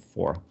looking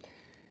for.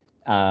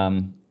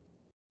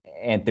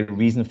 And the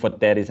reason for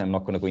that is, I'm not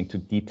going to go into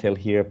detail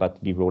here, but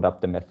we wrote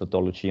up the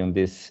methodology on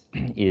this,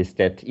 is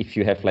that if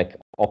you have like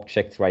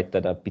objects, right,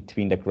 that are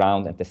between the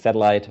ground and the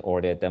satellite,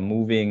 or they're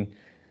moving,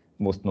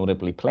 most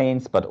notably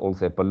planes, but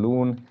also a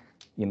balloon,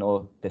 you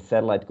know, the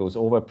satellite goes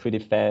over pretty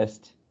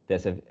fast.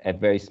 There's a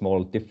very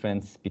small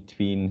difference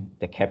between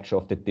the capture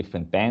of the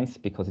different bands,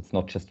 because it's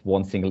not just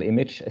one single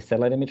image, a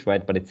satellite image,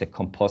 right, but it's a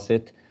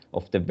composite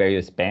of the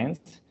various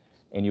bands.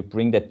 And you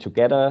bring that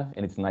together,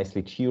 and it's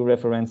nicely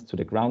geo-referenced to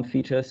the ground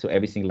feature, so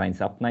everything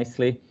lines up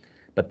nicely.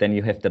 But then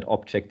you have that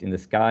object in the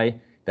sky,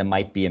 there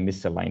might be a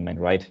misalignment,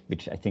 right?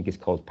 Which I think is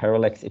called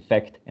parallax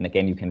effect. And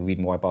again, you can read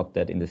more about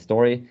that in the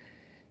story.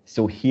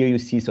 So here you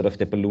see sort of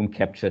the balloon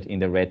captured in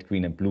the red,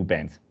 green, and blue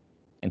bands.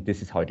 And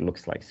this is how it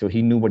looks like. So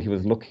he knew what he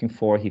was looking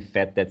for. He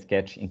fed that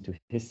sketch into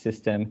his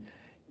system,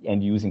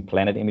 and using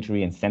Planet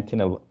imagery and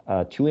Sentinel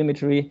 2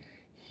 imagery,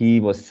 he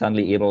was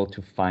suddenly able to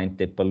find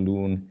the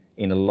balloon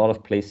in a lot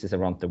of places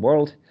around the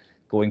world,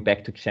 going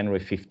back to January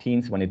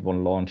 15th when it was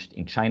launched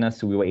in China.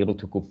 So we were able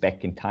to go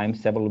back in time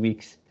several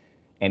weeks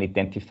and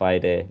identify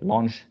the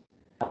launch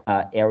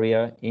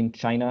area in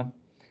China.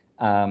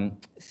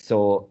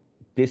 So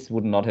this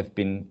would not have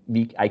been,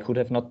 I could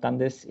have not done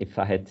this. If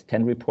I had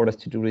 10 reporters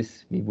to do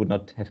this, we would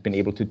not have been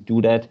able to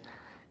do that,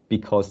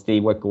 because they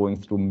were going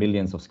through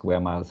millions of square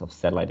miles of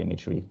satellite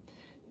imagery.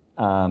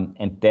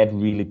 And that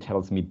really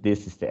tells me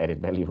this is the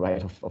added value,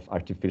 right, of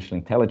artificial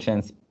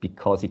intelligence,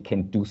 because it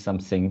can do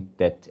something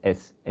that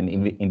as an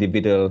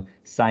individual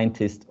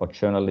scientist or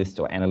journalist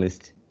or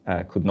analyst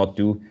could not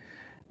do.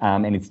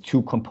 And it's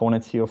two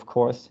components here, of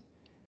course.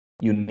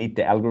 You need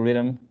the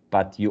algorithm,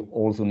 but you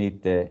also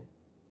need the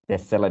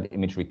satellite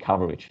imagery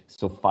coverage.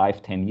 So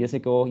 5-10 years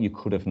ago, you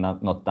could have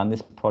not done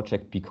this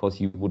project,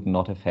 because you would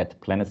not have had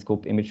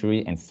PlanetScope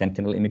imagery and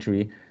Sentinel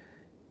imagery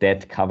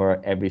that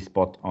cover every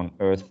spot on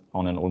Earth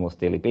on an almost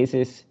daily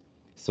basis.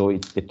 So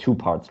it's the two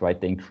parts,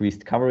 right? The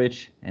increased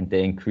coverage and the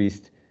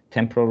increased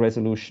temporal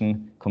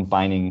resolution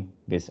combining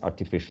with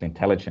artificial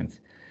intelligence.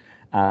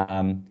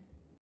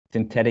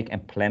 Synthetic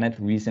and Planet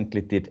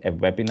recently did a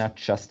webinar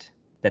just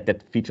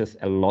that features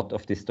a lot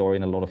of this story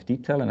in a lot of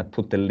detail, and I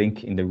put the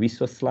link in the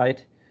resource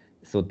slide.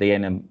 So they are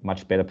in a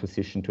much better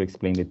position to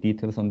explain the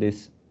details on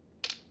this.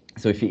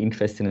 So if you're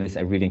interested in this,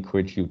 I really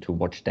encourage you to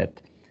watch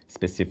that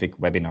specific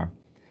webinar.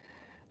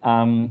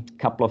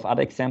 Couple of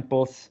other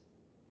examples.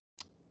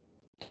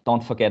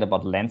 Don't forget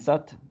about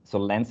Landsat. So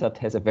Landsat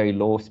has a very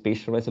low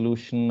spatial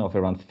resolution of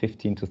around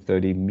 15 to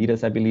 30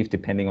 meters, I believe,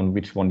 depending on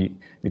which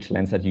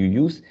Landsat you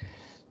use.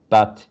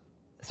 But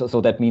so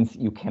that means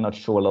you cannot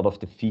show a lot of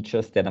the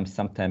features that I'm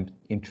sometimes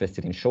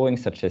interested in showing,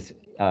 such as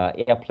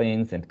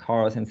airplanes and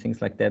cars and things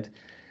like that.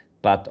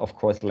 But of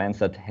course,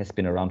 Landsat has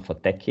been around for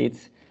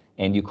decades,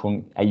 and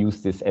I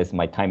use this as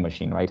my time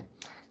machine, right?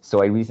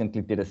 So I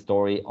recently did a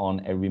story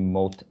on a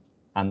remote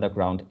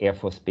underground Air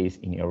Force base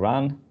in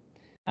Iran.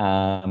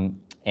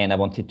 And I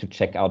wanted to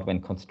check out when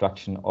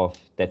construction of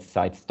that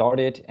site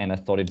started, and I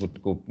thought it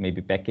would go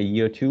maybe back a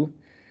year or two,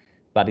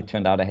 but it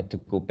turned out I had to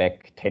go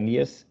back 10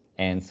 years.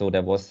 And so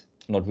there was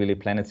not really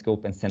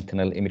PlanetScope and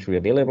Sentinel imagery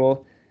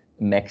available.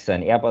 Maxa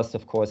and Airbus,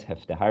 of course,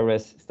 have the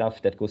high-res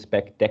stuff that goes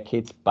back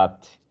decades,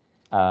 but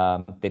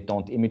they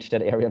don't image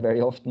that area very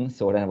often.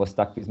 So then I was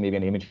stuck with maybe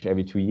an image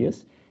every 2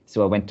 years.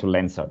 So I went to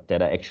Landsat,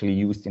 that I actually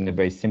used in a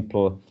very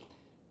simple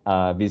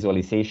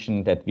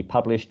visualization that we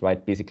published,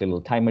 right? Basically a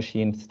little time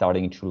machine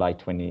starting in July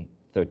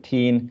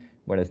 2013,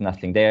 where there's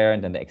nothing there,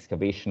 and then the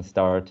excavation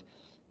start.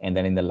 And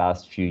then in the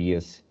last few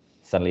years,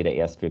 suddenly the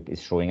airstrip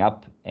is showing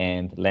up,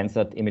 and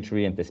Landsat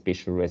imagery and the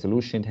spatial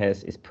resolution it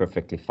has is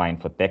perfectly fine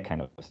for that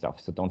kind of stuff.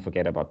 So don't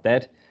forget about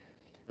that.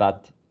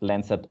 But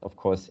Landsat, of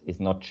course, is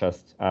not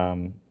just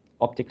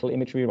optical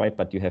imagery, right?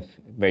 But you have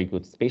very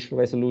good spatial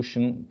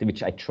resolution,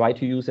 which I try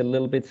to use a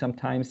little bit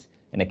sometimes.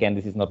 And again,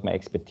 this is not my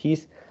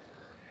expertise.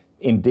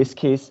 In this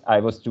case, I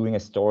was doing a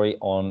story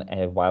on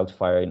a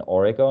wildfire in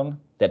Oregon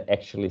that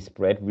actually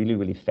spread really,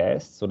 really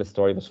fast. So the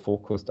story was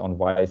focused on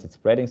why is it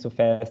spreading so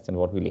fast and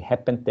what really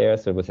happened there.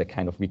 So it was a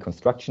kind of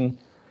reconstruction.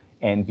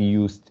 And we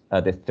used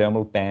the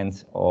thermal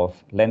bands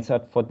of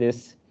Landsat for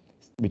this,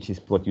 which is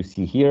what you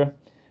see here.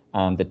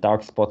 The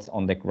dark spots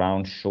on the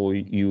ground show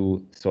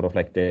you sort of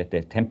like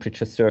the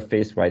temperature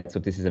surface, right? So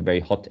this is a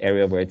very hot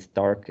area where it's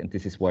dark, and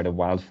this is where the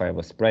wildfire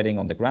was spreading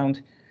on the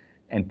ground.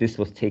 And this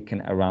was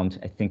taken around,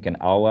 I think, an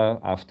hour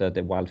after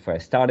the wildfire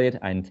started.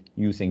 And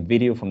using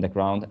video from the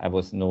ground, I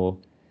was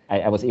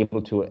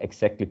able to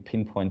exactly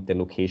pinpoint the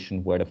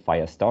location where the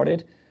fire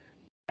started.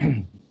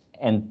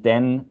 And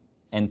again,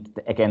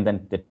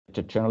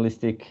 the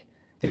journalistic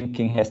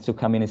thinking has to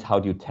come in, is how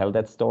do you tell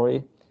that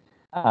story?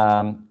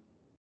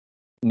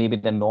 Maybe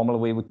the normal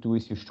way would do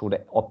is you show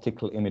the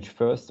optical image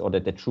first, or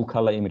the true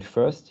color image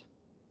first,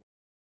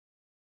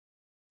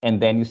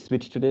 and then you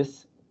switch to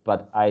this.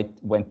 But I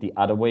went the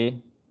other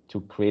way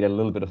to create a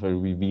little bit of a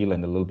reveal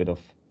and a little bit of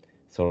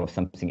sort of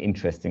something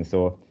interesting.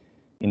 So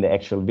in the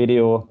actual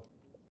video,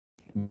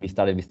 we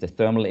started with the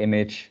thermal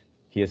image.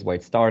 Here's where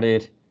it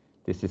started.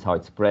 This is how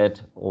it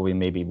spread over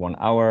maybe 1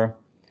 hour.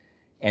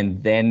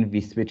 And then we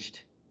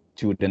switched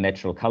to the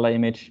natural color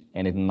image,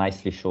 and it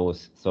nicely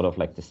shows sort of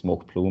like the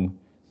smoke plume,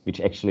 which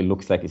actually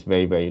looks like it's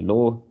very, very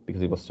low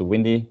because it was so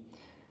windy.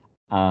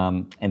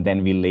 And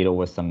then we laid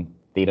over some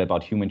data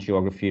about human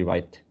geography,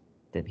 right?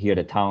 That here are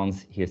the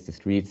towns, here's the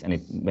streets, and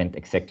it went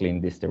exactly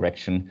in this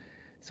direction.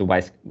 So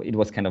it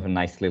was kind of a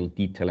nice little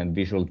detail and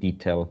visual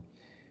detail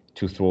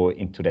to throw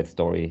into that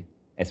story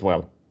as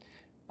well.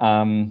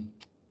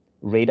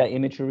 Radar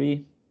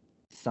imagery,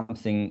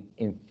 something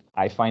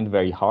I find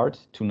very hard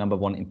to, number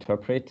one,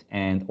 interpret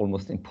and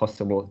almost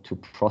impossible to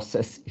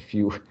process if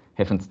you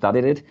haven't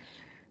studied it.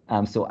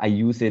 So I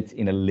use it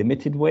in a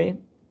limited way,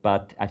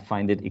 but I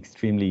find it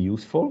extremely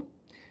useful,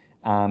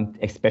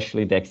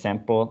 especially the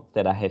example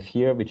that I have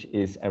here, which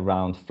is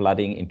around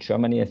flooding in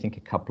Germany, I think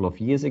a couple of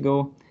years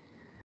ago.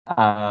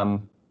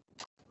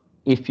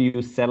 If you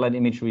use satellite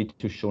imagery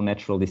to show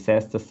natural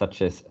disasters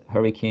such as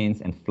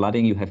hurricanes and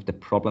flooding, you have the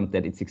problem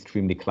that it's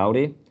extremely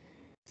cloudy.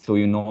 So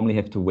you normally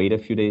have to wait a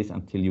few days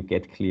until you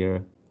get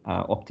clear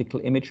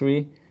optical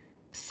imagery.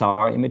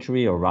 SAR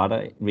imagery or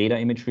radar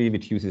imagery,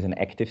 which uses an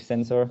active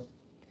sensor,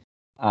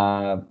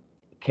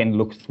 can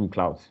look through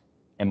clouds,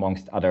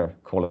 amongst other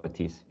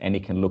qualities, and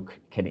it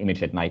can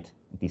image at night,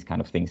 these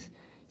kind of things.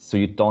 So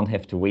you don't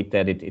have to wait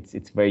that.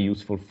 It's very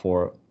useful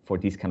for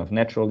these kind of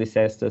natural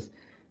disasters,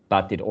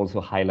 but it also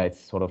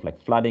highlights sort of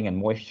like flooding and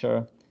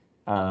moisture.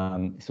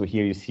 So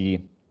here you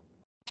see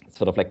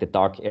sort of like the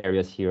dark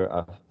areas here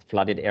are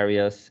flooded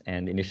areas,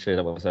 and initially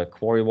there was a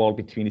quarry wall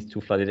between these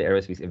two flooded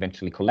areas, which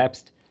eventually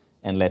collapsed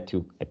and led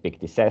to a big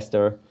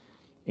disaster.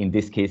 In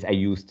this case, I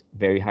used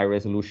very high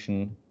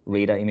resolution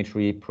radar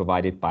imagery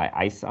provided by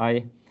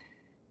ICEYE.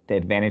 The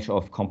advantage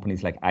of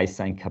companies like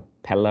ICEYE and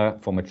Capella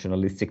from a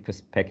journalistic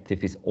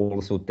perspective is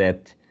also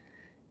that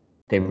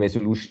the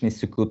resolution is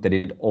so good that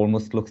it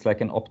almost looks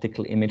like an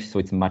optical image, so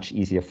it's much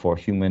easier for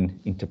human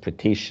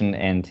interpretation,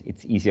 and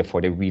it's easier for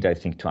the reader, I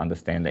think, to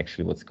understand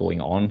actually what's going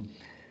on.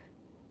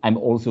 I'm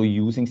also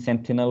using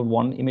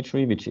Sentinel-1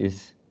 imagery, which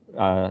is,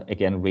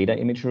 again, radar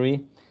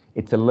imagery.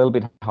 It's a little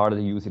bit harder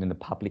to use it in the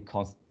public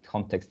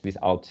context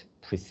without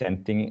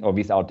presenting or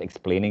without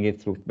explaining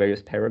it through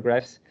various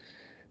paragraphs,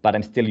 but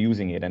I'm still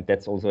using it. And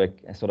that's also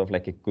a sort of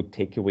like a good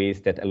takeaway, is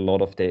that a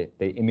lot of the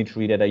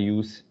imagery that I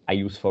use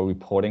for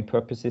reporting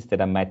purposes that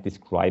I might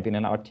describe in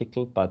an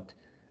article, but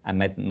I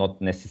might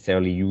not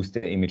necessarily use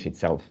the image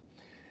itself.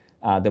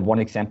 The one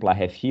example I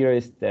have here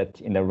is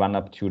that in the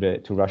run-up to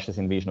Russia's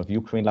invasion of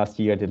Ukraine last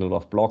year, I did a lot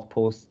of blog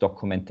posts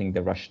documenting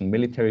the Russian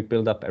military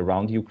buildup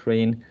around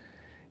Ukraine.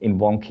 In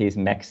one case,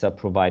 Maxa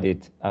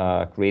provided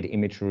great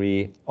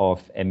imagery of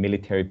a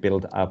military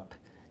buildup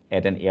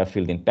at an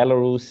airfield in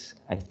Belarus.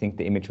 I think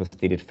the image was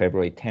dated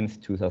February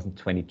 10th,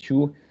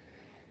 2022.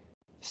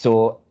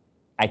 So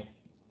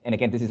and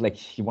again, this is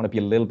like, you want to be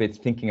a little bit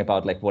thinking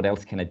about like, what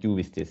else can I do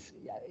with this?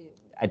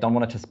 I don't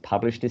want to just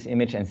publish this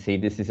image and say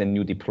this is a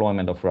new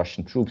deployment of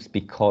Russian troops,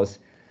 because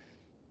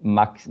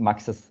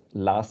Maxa's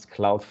last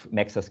cloud-free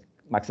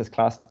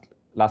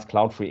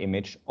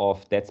image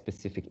of that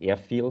specific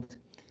airfield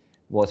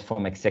was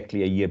from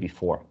exactly a year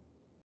before.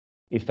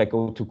 If I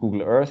go to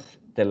Google Earth,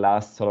 the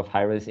last sort of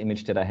high-res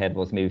image that I had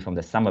was maybe from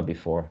the summer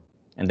before,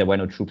 and there were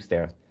no troops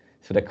there.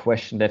 So the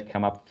question that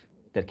came up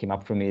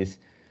for me is,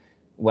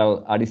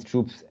 well, are these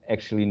troops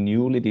actually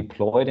newly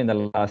deployed in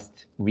the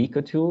last week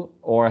or two,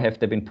 or have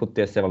they been put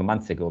there several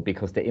months ago?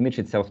 Because the image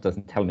itself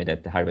doesn't tell me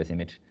that, the high-res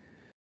image.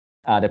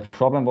 The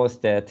problem was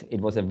that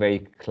it was a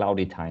very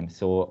cloudy time.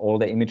 So all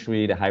the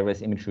imagery, the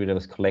high-res imagery that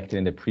was collected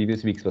in the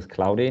previous weeks was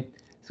cloudy.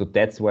 So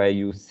that's where I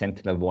used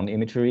Sentinel-1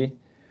 imagery,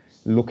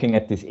 looking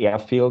at this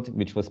airfield,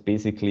 which was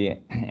basically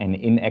an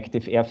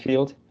inactive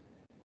airfield.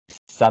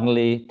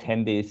 Suddenly,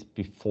 10 days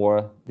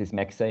before this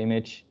Maxa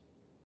image,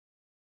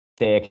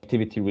 the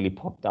activity really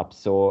popped up.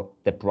 So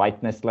the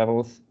brightness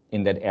levels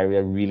in that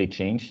area really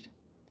changed,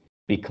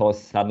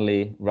 because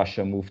suddenly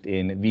Russia moved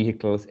in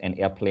vehicles and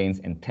airplanes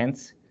and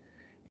tanks.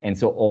 And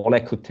so all I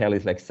could tell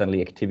is like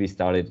suddenly activity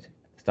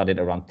started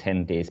around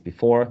 10 days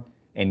before,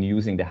 and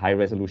using the high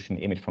resolution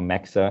image from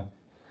Maxa,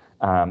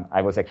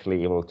 I was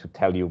actually able to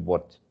tell you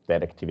what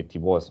that activity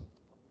was.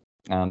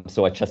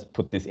 So I just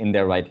put this in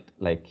there, right?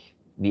 Like,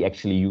 we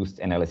actually used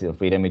analysis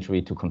of radar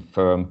imagery to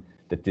confirm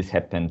that this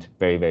happened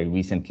very, very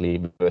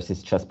recently,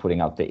 versus just putting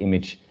out the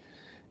image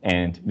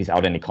and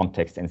without any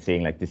context and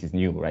saying like, this is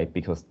new, right?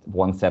 Because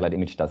one satellite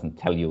image doesn't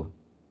tell you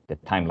the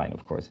timeline,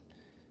 of course.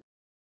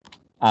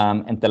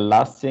 And the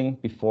last thing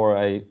before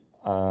I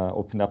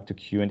open up to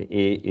Q&A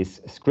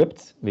is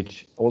scripts,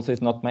 which also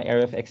is not my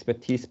area of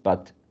expertise,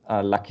 but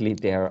luckily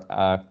there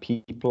are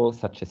people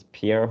such as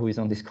Pierre, who is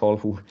on this call,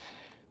 who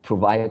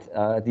provide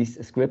these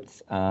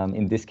scripts.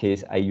 In this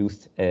case, I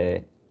used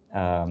a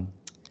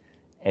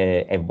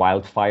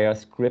wildfire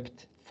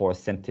script for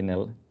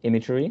Sentinel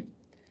imagery.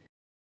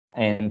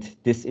 And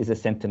this is a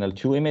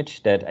Sentinel-2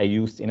 image that I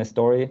used in a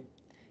story.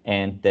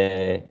 And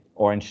the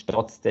orange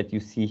dots that you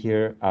see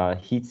here are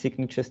heat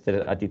signatures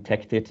that are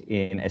detected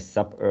in a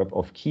suburb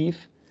of Kyiv.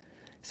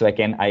 So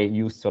again, I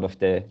used sort of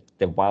the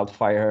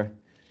wildfire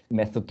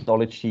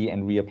methodology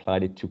and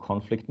reapplied it to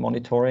conflict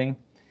monitoring.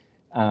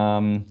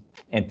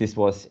 And this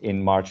was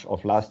in March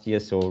of last year,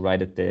 so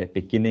right at the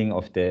beginning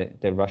of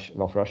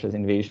Russia's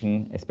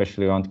invasion,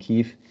 especially around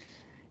Kyiv.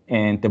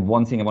 And the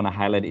one thing I want to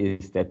highlight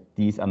is that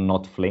these are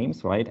not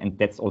flames, right? And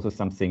that's also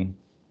something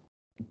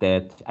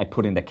that I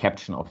put in the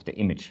caption of the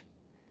image.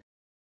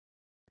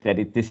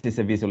 That this is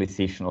a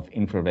visualization of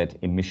infrared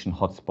emission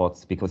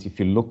hotspots, because if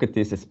you look at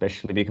this,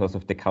 especially because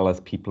of the colors,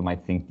 people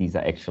might think these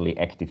are actually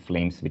active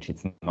flames, which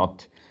it's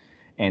not.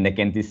 And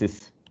again, this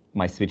is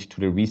my switch to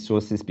the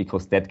resources,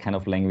 because that kind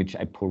of language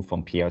I pull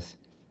from Pierre's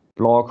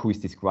blog, who is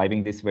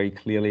describing this very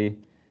clearly,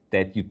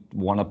 that you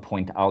want to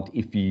point out,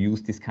 if you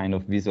use this kind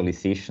of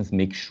visualizations,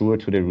 make sure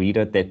to the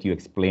reader that you're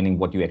explaining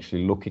what you're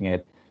actually looking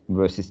at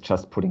versus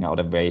just putting out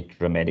a very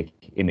dramatic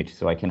image.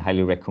 So I can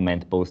highly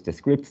recommend both the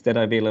scripts that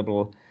are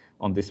available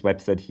on this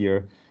website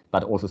here,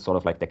 but also sort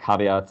of like the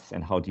caveats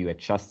and how do you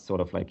adjust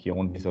sort of like your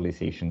own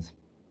visualizations.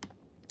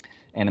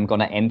 And I'm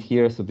going to end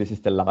here. So this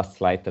is the last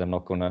slide that I'm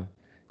not going to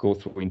go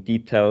through in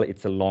detail.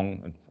 It's a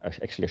long,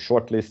 actually a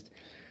short list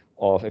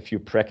of a few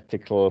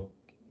practical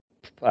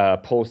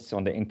posts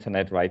on the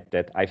internet, right,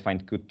 that I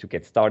find good to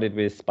get started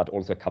with, but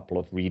also a couple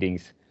of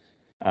readings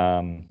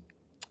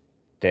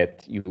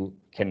that you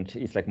can,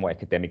 it's like more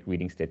academic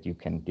readings that you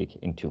can dig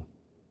into.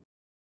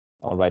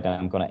 All right,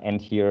 I'm going to end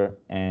here,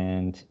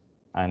 and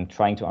I'm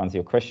trying to answer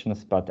your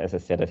questions, but as I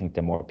said, I think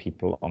there are more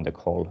people on the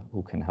call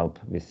who can help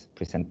with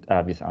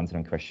with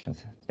answering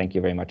questions. Thank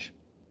you very much.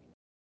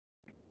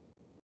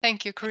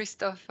 Thank you,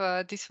 Christoph.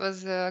 This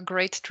was a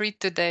great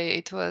treat today.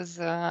 It was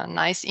a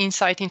nice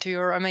insight into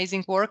your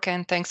amazing work,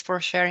 and thanks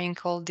for sharing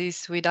all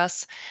this with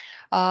us.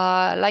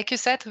 Like you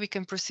said, we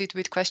can proceed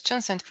with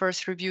questions and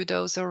first review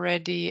those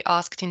already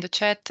asked in the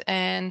chat.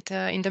 And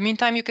in the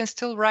meantime, you can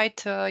still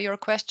write your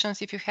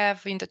questions if you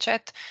have in the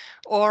chat,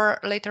 or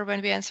later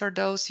when we answer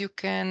those, you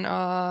can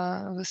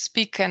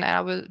speak, and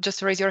I will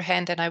just raise your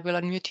hand and I will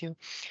unmute you.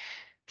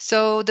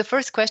 So the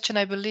first question,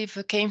 I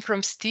believe, came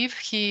from Steve.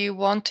 He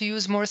wants to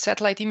use more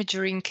satellite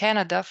imagery in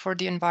Canada for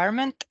the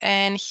environment,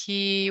 and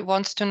he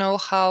wants to know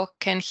how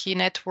can he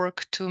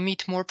network to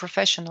meet more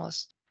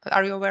professionals.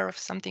 Are you aware of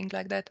something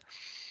like that?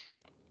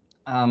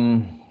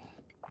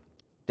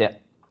 The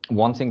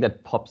one thing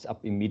that pops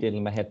up immediately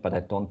in my head, but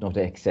I don't know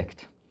the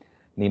exact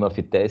name of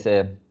it. There's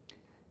a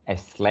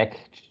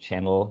Slack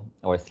channel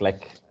or a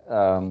Slack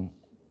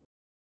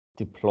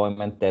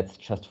deployment that's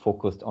just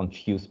focused on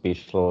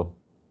geospatial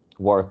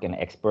work and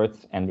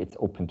experts, and it's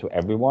open to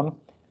everyone.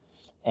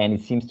 And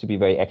it seems to be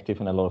very active,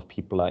 and a lot of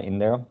people are in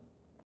there.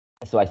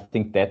 So I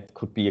think that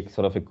could be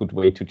sort of a good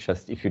way to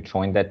just, if you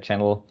join that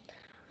channel,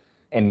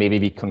 and maybe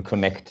we can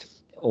connect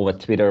over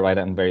Twitter, right?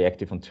 I'm very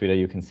active on Twitter.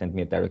 You can send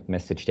me a direct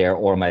message there,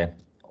 or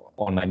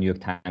on my New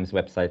York Times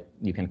website,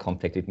 you can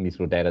contact me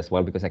through that as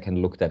well, because I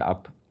can look that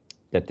up,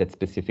 that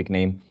specific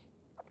name.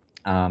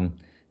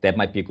 That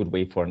might be a good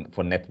way for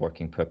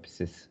networking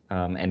purposes.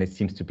 And it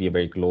seems to be a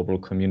very global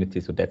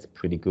community, so that's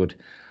pretty good.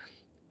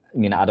 I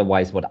mean,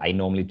 otherwise, what I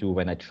normally do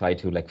when I try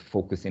to like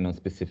focus in on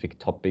specific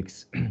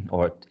topics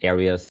or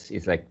areas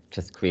is like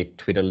just create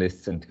Twitter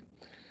lists and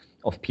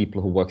of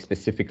people who work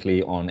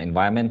specifically on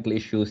environmental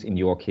issues. In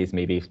your case,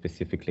 maybe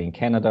specifically in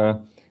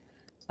Canada.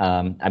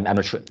 I'm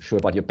not sure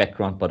about your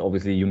background, but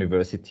obviously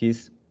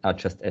universities are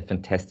just a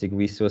fantastic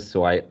resource.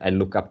 So I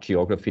look up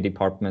geography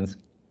departments,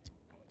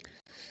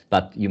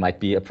 but you might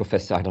be a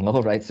professor, I don't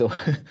know, right? So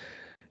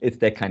it's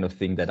that kind of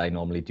thing that I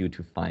normally do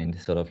to find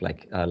sort of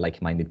like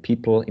like-minded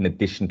people, in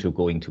addition to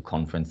going to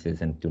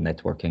conferences and do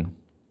networking.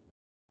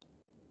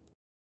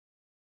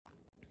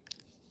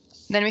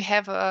 Then we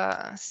have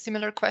a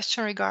similar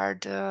question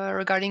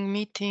regarding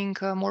meeting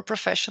more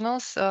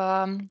professionals.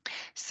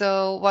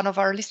 So one of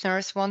our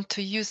listeners wants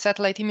to use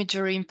satellite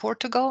imagery in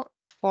Portugal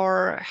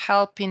for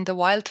help in the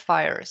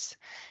wildfires,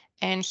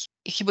 and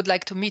he would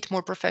like to meet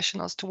more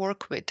professionals to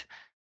work with.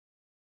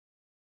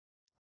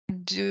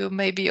 Do you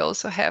maybe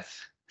also have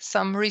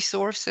some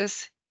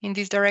resources in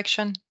this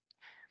direction?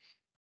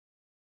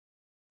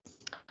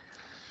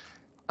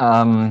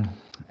 I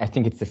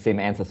think it's the same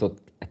answer. So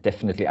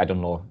definitely, I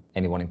don't know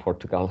anyone in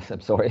Portugal.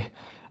 I'm sorry,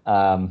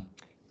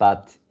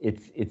 but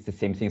it's the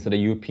same thing. So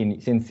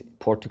since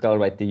Portugal,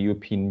 right, the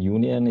European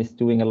Union is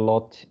doing a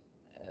lot,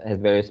 has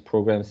various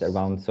programs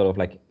around sort of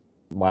like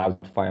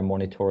wildfire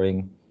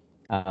monitoring,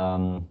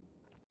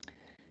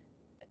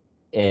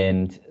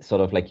 and sort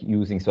of like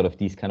using sort of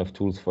these kind of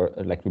tools for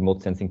like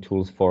remote sensing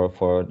tools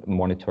for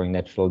monitoring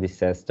natural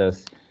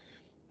disasters.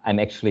 I'm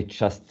actually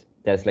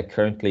there's like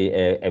currently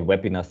a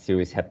webinar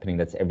series happening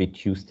that's every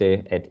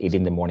Tuesday at 8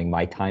 in the morning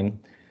my time,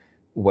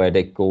 where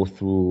they go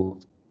through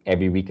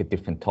every week a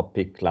different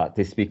topic.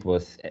 This week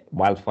was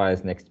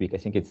wildfires. Next week, I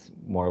think it's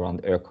more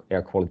around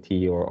air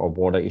quality or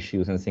water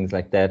issues and things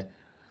like that.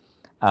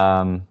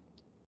 And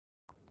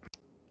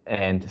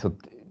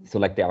so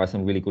like there are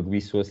some really good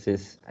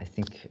resources. I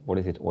think, what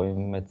is it,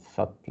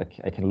 OMSAT? Like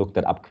I can look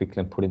that up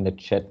quickly and put in the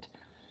chat.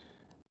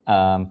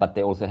 But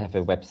they also have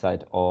a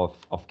website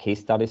of case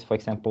studies, for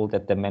example,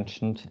 that they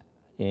mentioned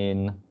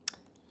in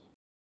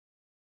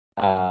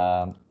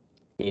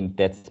in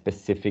that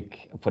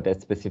specific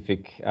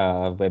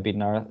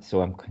webinar.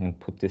 So I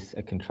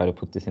can try to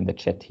put this in the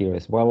chat here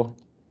as well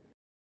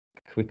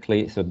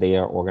quickly. So they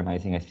are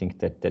organizing, I think,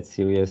 that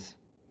series,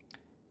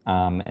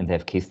 and they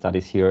have case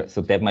studies here.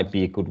 So that might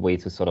be a good way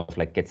to sort of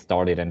like get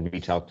started and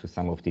reach out to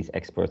some of these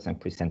experts and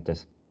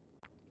presenters.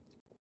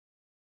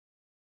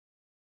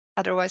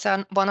 Otherwise,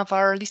 one of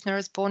our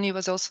listeners, Bonnie,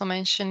 was also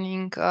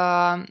mentioning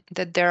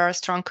that there are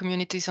strong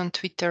communities on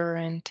Twitter,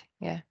 and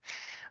yeah,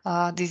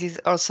 this is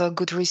also a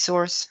good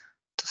resource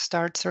to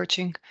start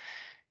searching.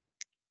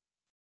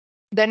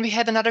 Then we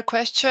had another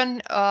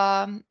question.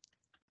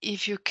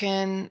 If you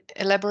can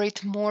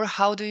elaborate more,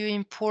 how do you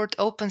import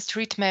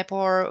OpenStreetMap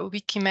or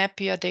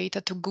Wikimapia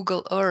data to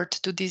Google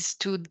Earth? Do these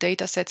two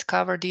datasets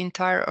cover the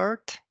entire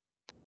Earth?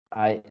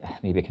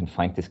 Maybe I can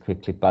find this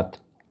quickly, but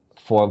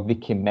for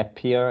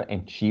Wikimapia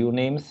and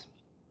GeoNames,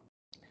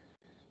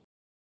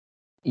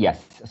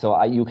 yes.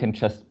 So you can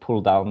just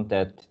pull down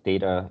that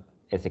data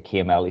as a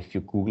KML if you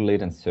Google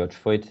it and search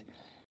for it.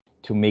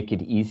 To make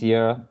it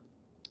easier,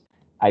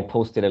 I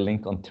posted a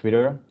link on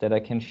Twitter that I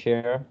can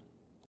share.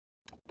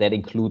 That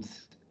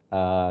includes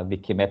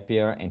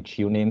Wikimapia and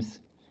GeoNames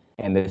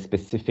and a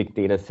specific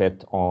data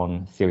set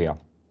on Syria.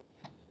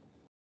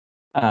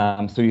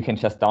 So you can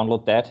just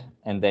download that,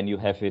 and then you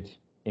have it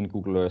in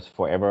Google Earth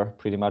forever,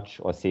 pretty much,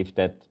 or save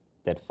that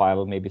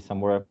file maybe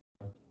somewhere.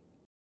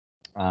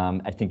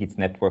 I think it's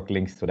network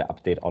links, so they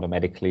update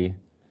automatically.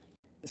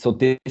 So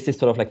this is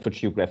sort of like for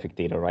geographic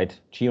data, right?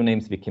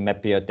 GeoNames,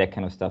 Wikimapia, that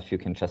kind of stuff you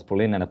can just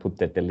pull in, and I put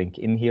the link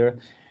in here.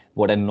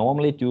 What I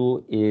normally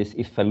do is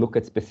if I look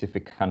at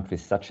specific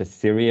countries such as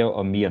Syria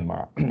or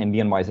Myanmar, and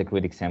Myanmar is a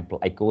great example,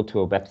 I go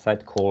to a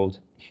website called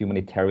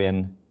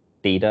Humanitarian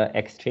Data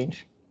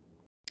Exchange.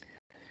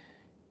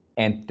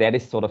 And that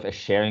is sort of a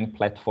sharing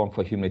platform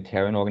for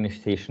humanitarian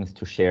organizations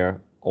to share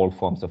all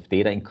forms of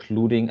data,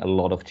 including a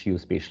lot of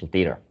geospatial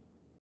data.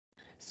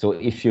 So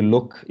if you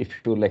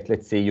like,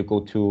 let's say you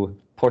go to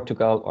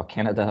Portugal or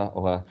Canada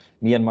or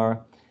Myanmar,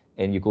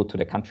 and you go to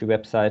the country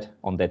website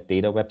on that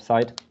data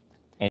website,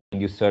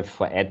 and you search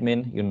for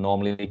admin, you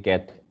normally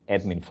get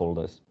admin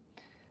folders.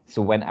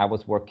 So when I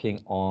was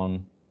working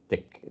on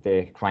the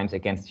Crimes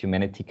Against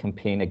Humanity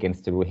campaign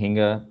against the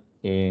Rohingya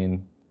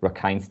in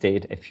Rakhine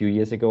State a few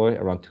years ago,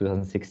 around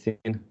 2016,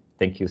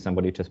 thank you,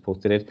 somebody just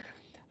posted it.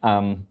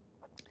 I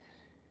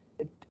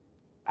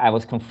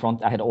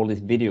had all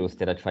these videos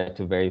that I tried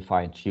to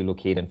verify and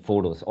geolocate, and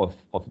photos of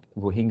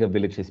Rohingya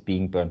villages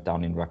being burnt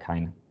down in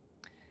Rakhine.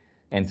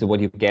 And so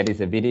what you get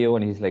is a video,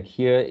 and he's like,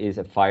 here is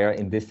a fire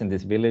in this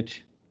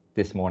village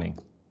this morning.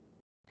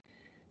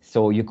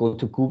 So you go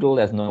to Google,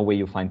 there's no way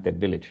you find that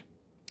village.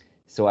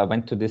 So I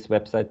went to this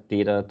website,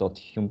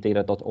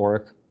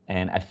 data.humdata.org,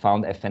 and I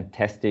found a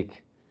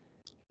fantastic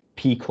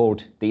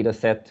P-code data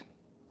set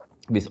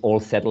with all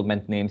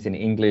settlement names in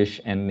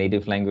English and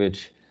native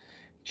language,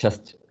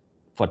 just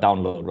for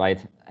download,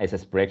 right, as a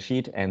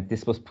spreadsheet. And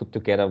this was put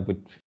together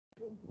with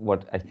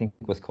what I think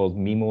was called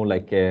MIMO,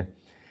 like the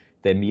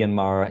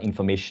Myanmar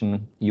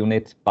Information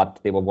Unit, but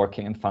they were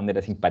working and funded,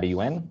 I think, by the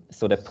UN.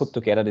 So they put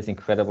together this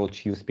incredible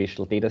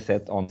geospatial data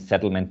set on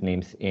settlement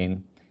names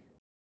in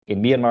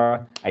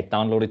Myanmar. I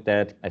downloaded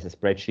that as a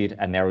spreadsheet.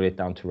 I narrowed it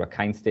down to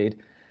Rakhine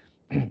State.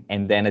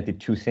 And then I did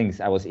two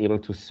things. I was able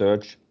to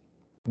search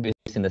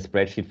in the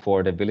spreadsheet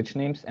for the village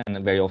names,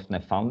 and very often I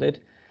found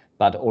it.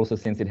 But also,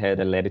 since it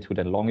had a latitude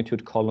and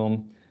longitude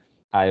column,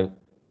 I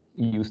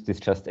used this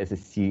just as a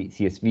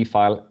CSV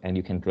file, and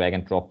you can drag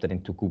and drop that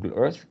into Google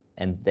Earth.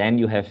 And then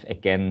you have,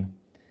 again,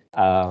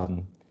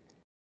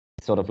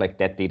 sort of like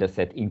that data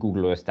set in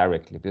Google Earth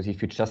directly. Because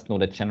if you just know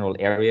the general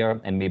area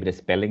and maybe the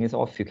spelling is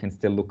off, you can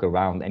still look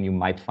around and you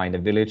might find a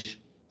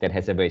village that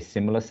has a very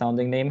similar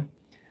sounding name.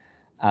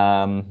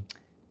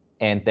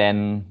 And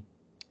then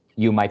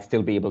you might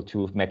still be able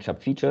to match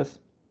up features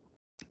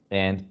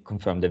and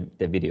confirm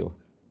the video,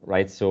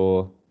 right?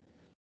 So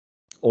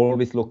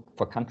always look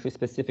for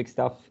country-specific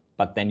stuff,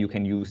 but then you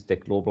can use the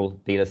global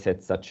data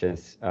sets such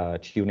as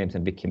GeoNames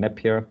and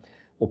Wikimapia,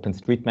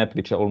 OpenStreetMap,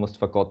 which I almost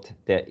forgot.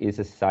 There is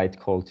a site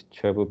called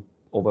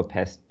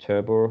Overpass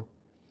Turbo,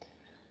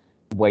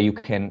 where you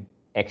can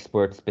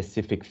export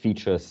specific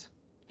features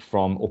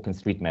from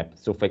OpenStreetMap.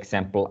 So for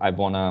example, I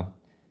want to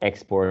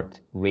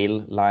export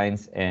rail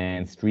lines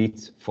and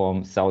streets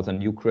from southern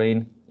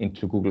Ukraine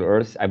into Google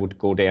Earth. I would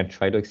go there and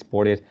try to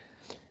export it.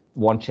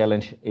 One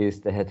challenge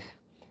is that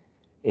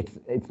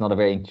it's not a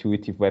very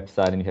intuitive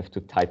website, and you have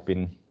to type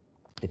in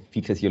the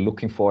features you're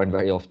looking for, and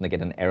very often I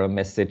get an error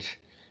message.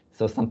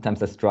 So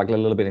sometimes I struggle a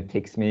little bit. It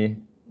takes me,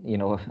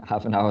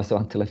 half an hour or so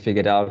until I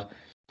figure it out,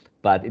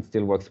 but it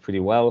still works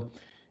pretty well.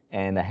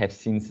 And I have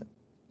seen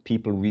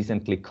people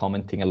recently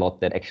commenting a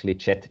lot that actually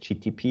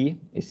ChatGTP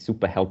is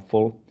super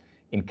helpful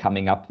in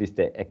coming up with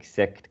the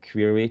exact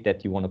query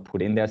that you want to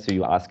put in there. So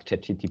you ask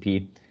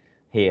ChatGTP,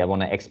 hey, I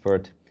want to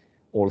export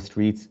all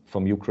streets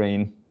from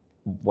Ukraine.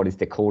 What is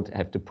the code I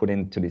have to put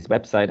into this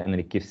website? And then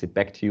it gives it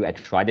back to you. I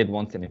tried it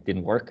once and it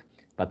didn't work,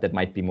 but that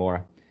might be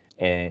more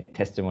a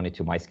testimony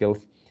to my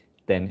skills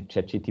than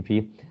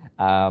ChatGTP.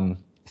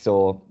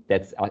 So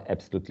that's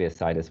absolutely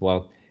aside as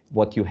well.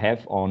 What you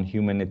have on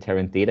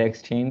humanitarian data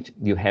exchange,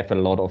 you have a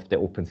lot of the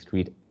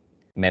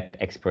OpenStreetMap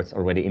experts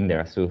already in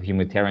there. So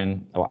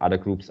humanitarian or other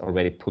groups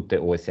already put the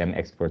OSM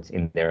experts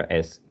in there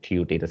as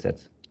geo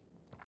datasets.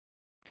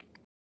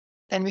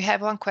 Then we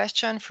have one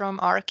question from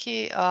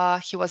Arki.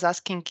 He was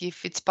asking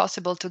if it's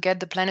possible to get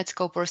the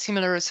PlanetScope or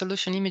similar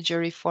resolution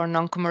imagery for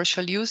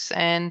non-commercial use,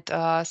 and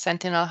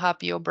Sentinel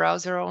Hub EO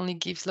Browser only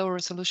gives low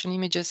resolution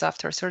images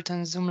after a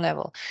certain zoom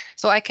level.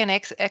 So I can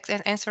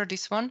answer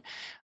this one.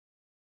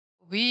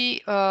 We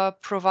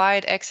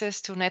provide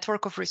access to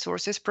Network of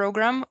Resources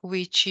program,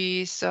 which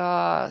is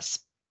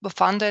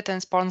funded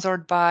and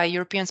sponsored by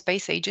European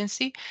Space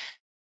Agency.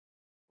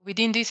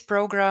 Within this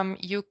program,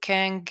 you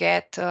can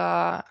get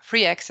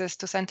free access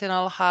to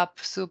Sentinel Hub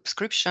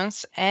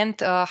subscriptions and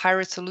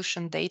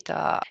high-resolution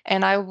data.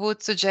 And I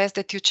would suggest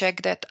that you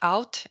check that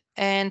out.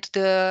 And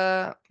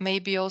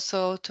maybe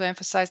also to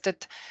emphasize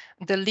that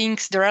the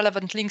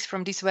relevant links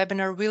from this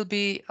webinar will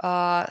be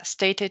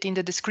stated in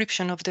the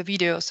description of the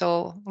video.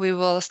 So we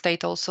will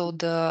state also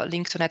the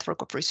link to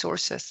Network of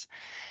Resources.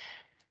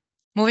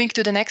 Moving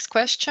to the next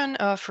question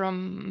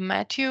from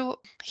Matthew,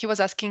 he was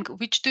asking,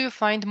 which do you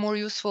find more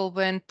useful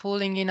when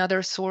pulling in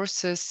other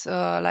sources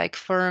like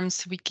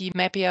firms,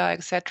 Wikimapia,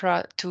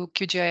 etc., to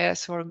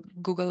QGIS or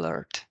Google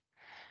Earth?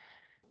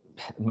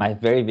 My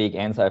very vague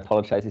answer, I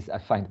apologize, is I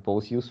find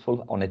both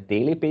useful. On a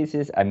daily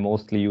basis, I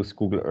mostly use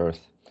Google Earth.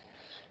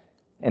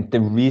 And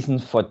the reason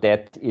for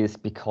that is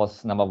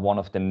because, number one,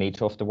 of the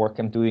nature of the work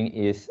I'm doing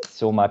is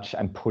so much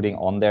I'm putting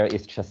on there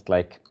is just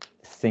like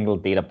single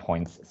data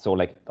points. So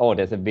like, oh,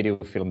 there's a video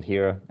filmed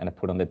here, and I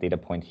put on the data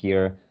point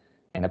here,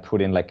 and I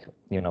put in like,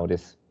 you know,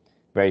 this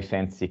very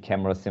fancy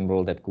camera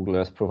symbol that Google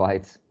Earth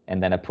provides,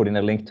 and then I put in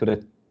a link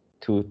to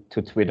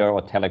Twitter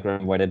or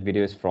Telegram where that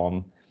video is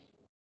from.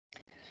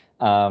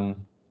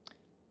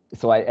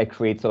 So I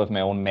create sort of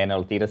my own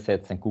manual data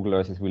sets, and Google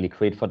Earth is really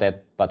great for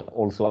that. But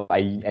also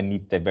I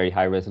need the very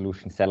high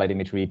resolution satellite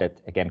imagery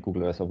that, again,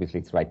 Google Earth, obviously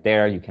it's right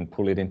there. You can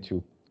pull it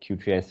into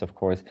QGIS, of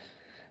course,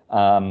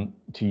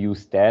 to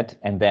use that.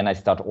 And then I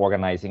start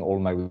organizing all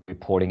my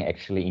reporting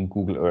actually in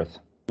Google Earth.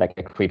 Like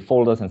I create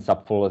folders and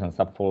subfolders and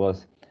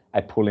subfolders.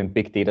 I pull in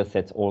big data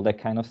sets, all that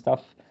kind of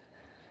stuff.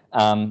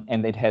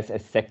 And it has a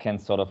second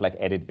sort of like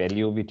added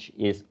value, which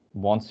is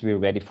once we're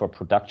ready for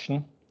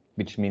production,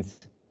 which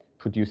means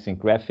producing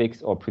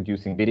graphics or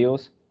producing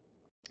videos,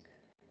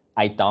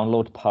 I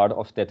download part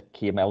of that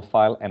KML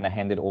file and I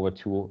hand it over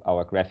to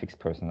our graphics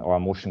person or our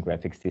motion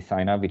graphics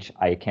designer, which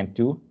I can't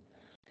do.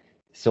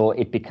 So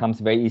it becomes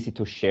very easy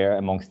to share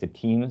amongst the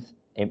teams,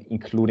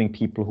 including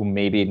people who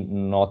maybe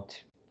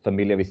not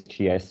familiar with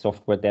GIS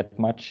software that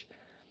much.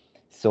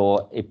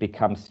 So it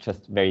becomes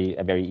just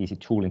a very easy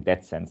tool in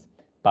that sense.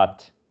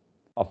 But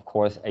of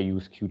course, I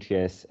use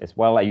QGIS as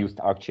well. I used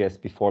ArcGIS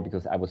before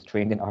because I was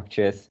trained in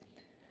ArcGIS.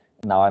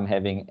 Now I'm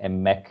having a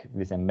Mac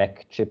with a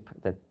Mac chip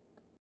that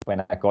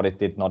when I got it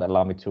did not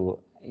allow me to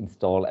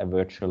install a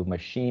virtual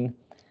machine.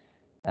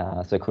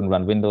 So I couldn't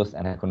run Windows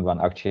and I couldn't run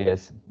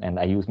ArcGIS. And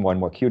I use more and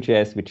more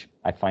QGIS, which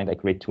I find a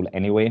great tool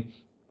anyway.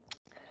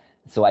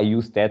 So I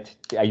used that.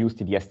 I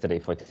used it yesterday,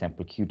 for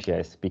example,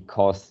 QGIS,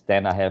 because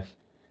then I have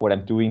what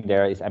I'm doing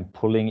there is I'm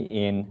pulling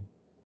in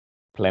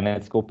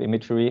PlanetScope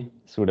imagery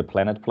through the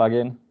Planet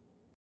plugin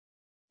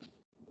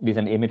with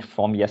an image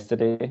from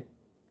yesterday.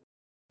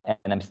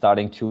 And I'm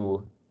starting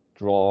to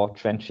draw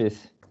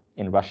trenches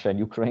in Russia and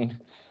Ukraine,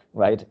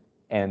 right?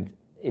 And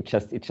it's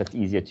just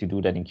easier to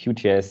do that in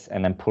QGIS,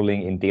 and I'm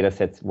pulling in data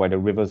sets where the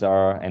rivers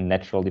are and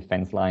natural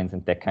defense lines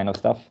and that kind of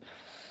stuff.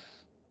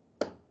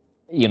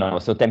 You know,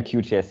 so then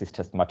QGIS is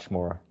just much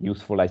more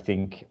useful, I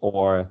think.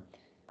 Or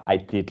I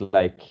did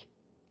like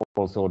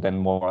also then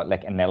more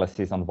like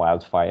analysis on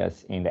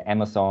wildfires in the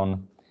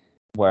Amazon,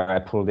 where I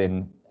pulled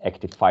in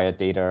active fire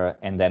data,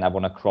 and then I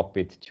want to crop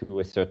it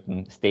to a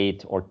certain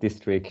state or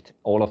district.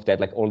 All of that,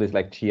 like all these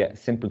like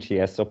simple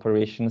GIS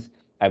operations,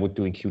 I would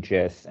do in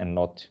QGIS and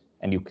not,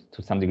 and you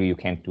to some degree you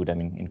can't do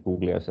them in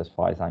Google Earth as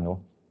far as I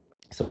know.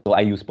 So I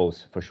use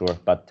both for sure.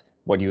 But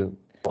what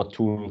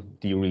tool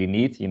do you really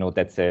need? You know,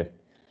 that's a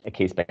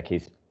case by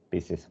case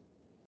basis.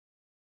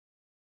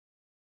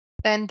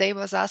 Then Dave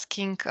was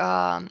asking,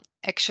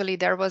 actually,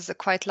 there was a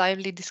quite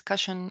lively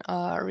discussion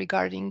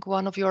regarding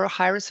one of your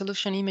high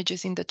resolution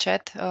images in the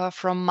chat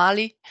from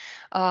Mali,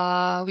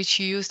 which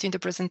you used in the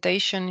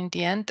presentation in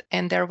the end.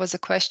 And there was a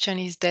question,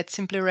 is that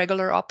simply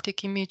regular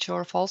optic image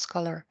or false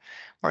color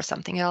or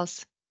something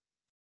else?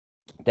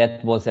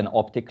 That was an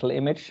optical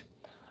image,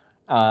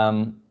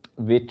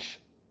 which,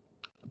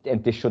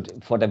 and this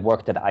should, for the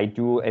work that I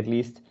do at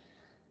least,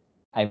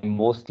 I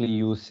mostly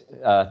use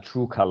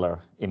true color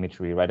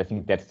imagery, right? I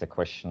think that's the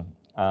question.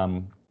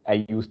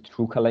 I use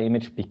true color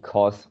image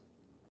because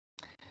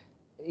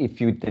if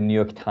you the New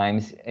York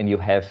Times and you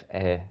have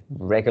a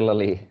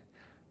regularly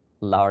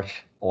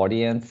large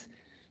audience,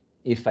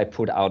 if I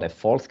put out a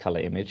false color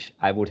image,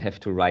 I would have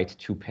to write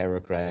 2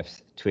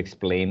 paragraphs to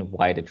explain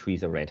why the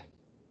trees are red.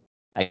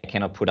 I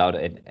cannot put out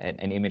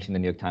an image in the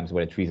New York Times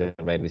where the trees are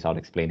red without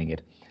explaining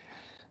it.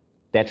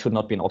 that should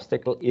not be an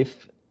obstacle.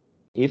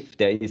 If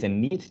there is a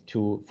need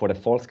for the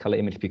false color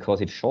image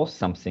because it shows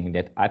something,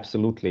 that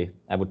absolutely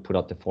I would put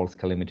out the false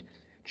color image.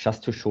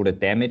 Just to show the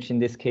damage in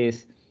this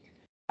case,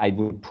 I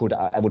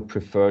would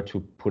prefer to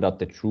put out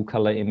the true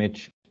color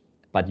image,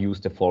 but use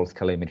the false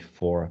color image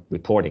for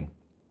reporting.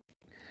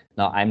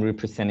 Now I'm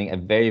representing a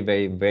very,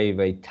 very, very,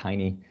 very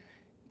tiny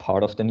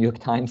part of the New York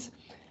Times.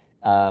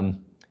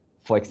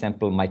 For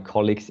example, my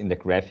colleagues in the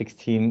graphics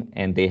team,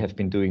 and they have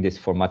been doing this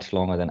for much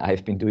longer than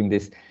I've been doing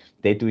this,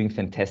 they're doing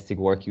fantastic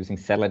work using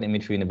satellite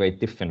imagery in a very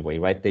different way,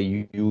 right?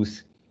 They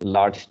use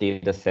large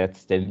data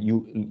sets, they're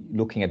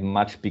looking at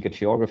much bigger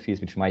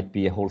geographies, which might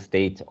be a whole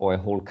state or a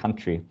whole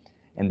country.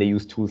 And they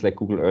use tools like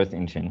Google Earth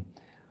Engine.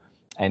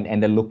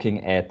 And they're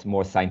looking at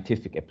more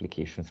scientific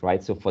applications,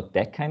 right? So for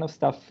that kind of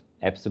stuff,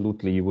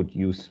 absolutely you would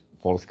use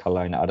false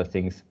color and other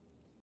things.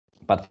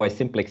 But for a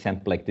simple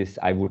example like this,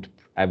 I would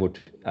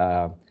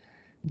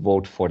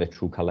vote for the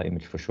true color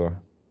image for sure.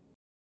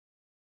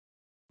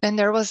 Then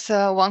there was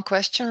one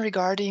question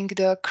regarding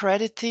the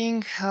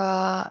crediting,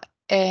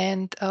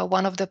 and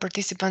one of the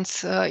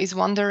participants is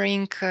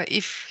wondering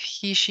if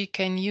she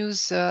can use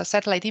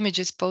satellite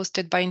images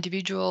posted by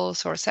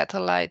individuals or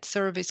satellite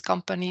service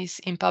companies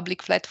in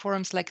public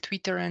platforms like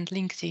Twitter and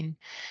LinkedIn.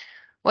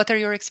 What are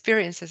your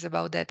experiences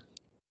about that?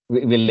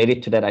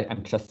 Related to that,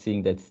 I'm just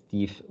seeing that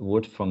Steve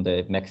Wood from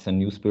the Maxon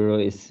News Bureau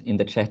is in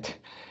the chat,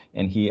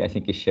 and he, I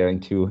think, is sharing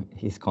too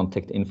his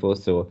contact info.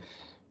 So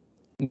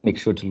make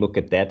sure to look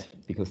at that,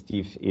 because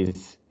Steve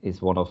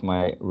is one of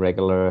my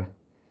regular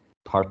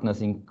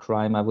partners in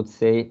crime, I would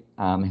say.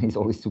 He's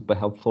always super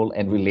helpful.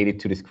 And related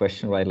to this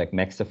question, right, like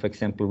Maxar, for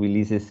example,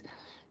 releases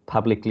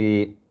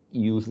publicly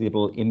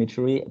usable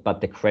imagery,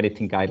 but the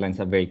crediting guidelines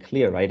are very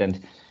clear, right?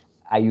 And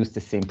I use the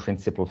same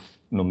principle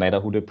no matter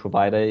who the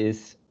provider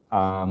is.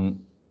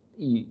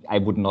 I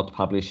would not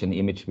publish an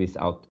image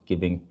without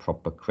giving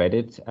proper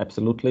credit.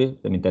 Absolutely.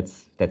 I mean,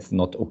 that's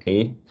not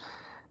okay.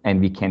 And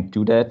we can't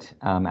do that.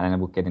 And I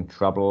would get in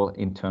trouble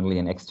internally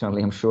and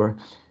externally, I'm sure.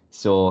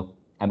 So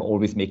I'm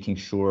always making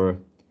sure,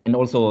 and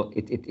also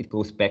it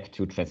goes back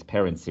to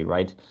transparency,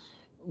 right?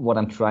 What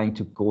I'm trying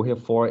to go here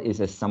for is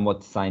a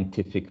somewhat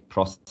scientific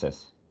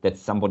process that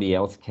somebody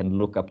else can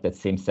look up that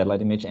same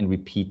satellite image and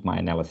repeat my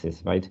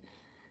analysis, right?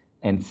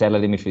 And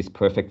satellite imagery is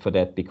perfect for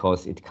that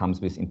because it comes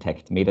with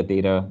intact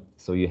metadata.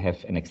 So you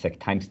have an exact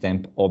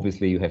timestamp.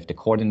 Obviously, you have the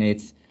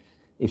coordinates.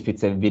 If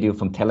it's a video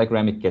from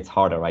Telegram, it gets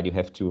harder, right? You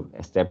have to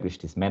establish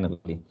this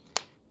manually.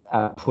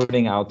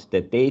 Putting out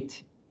the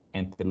date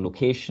and the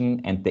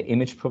location and the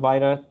image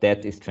provider,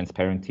 that is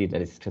transparency.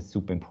 That is just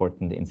super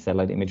important in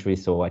satellite imagery.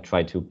 So I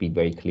try to be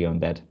very clear on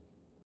that.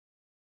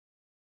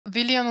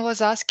 William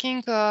was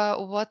asking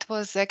what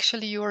was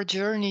actually your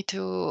journey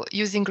to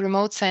using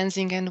remote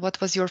sensing, and what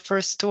was your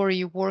first story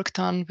you worked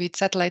on with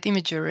satellite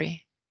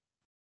imagery?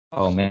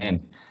 Oh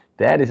man,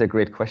 that is a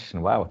great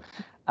question. Wow.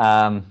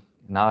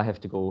 Now I have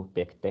to go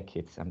back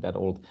decades. I'm that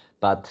old,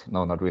 but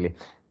no, not really.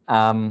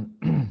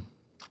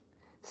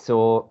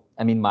 So,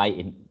 I mean,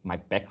 my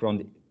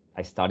background,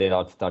 I started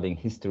out studying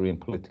history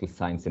and political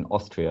science in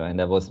Austria,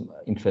 and I was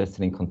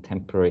interested in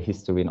contemporary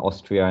history in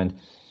Austria, and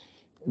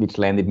which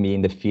landed me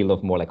in the field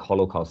of more like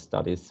Holocaust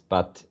studies.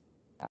 But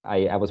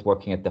I was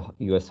working at the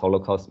US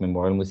Holocaust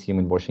Memorial Museum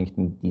in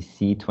Washington,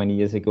 DC 20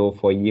 years ago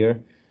for a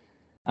year.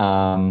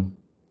 And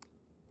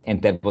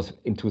that was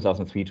in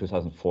 2003,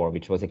 2004,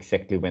 which was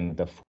exactly when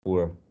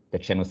the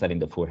genocide in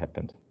Darfur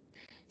happened.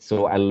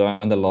 So I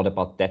learned a lot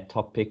about that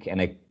topic, and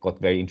I got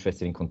very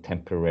interested in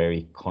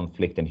contemporary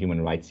conflict and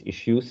human rights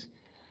issues.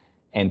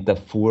 And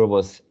Darfur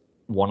was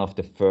one of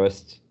the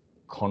first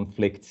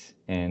conflicts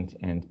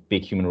and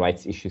big human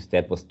rights issues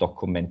that was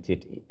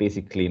documented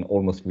basically in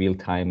almost real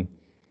time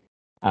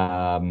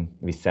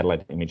with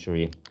satellite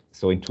imagery.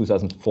 So in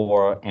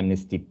 2004,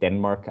 Amnesty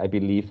Denmark, I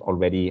believe,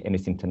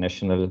 Amnesty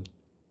International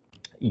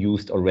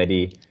used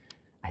already,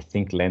 I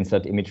think,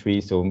 Landsat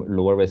imagery, so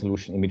lower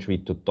resolution imagery,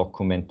 to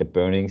document the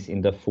burnings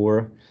in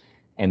Darfur.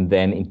 And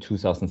then in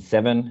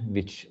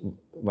 2007,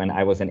 when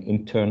I was an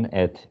intern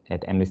at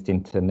Amnesty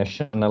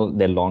International,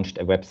 they launched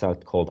a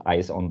website called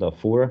Eyes on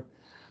Darfur,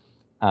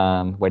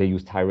 where they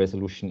used high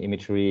resolution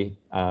imagery,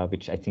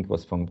 which I think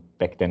was from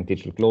back then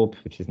Digital Globe,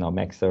 which is now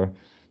Maxar,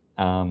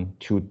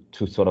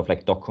 to sort of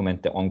like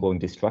document the ongoing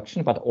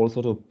destruction, but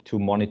also to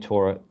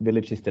monitor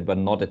villages that were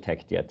not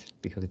attacked yet,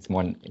 because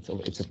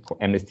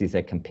Amnesty is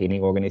a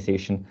campaigning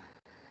organization.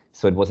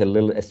 So it was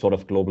a sort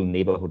of global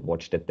neighborhood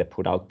watch that they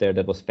put out there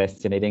that was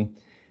fascinating.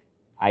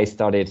 I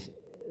started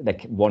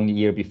like 1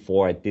 year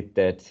before I did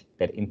that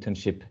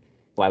internship.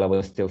 While I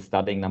was still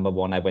studying, number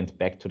one, I went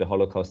back to the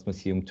Holocaust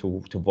Museum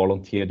to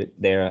volunteer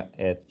there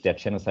at their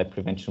genocide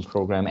prevention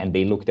program, and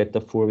they looked at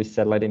Darfur with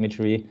satellite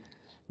imagery.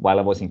 While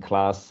I was in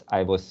class,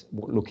 I was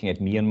looking at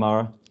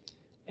Myanmar,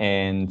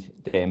 and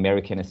the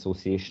American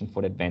Association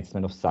for the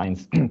Advancement of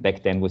Science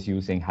back then was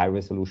using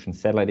high-resolution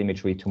satellite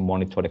imagery to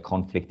monitor the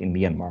conflict in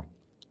Myanmar.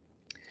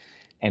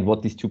 And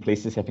what these two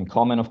places have in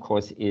common, of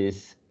course,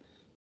 is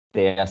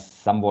they are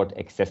somewhat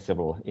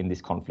accessible in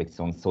this conflict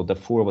zone. So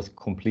Darfur was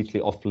completely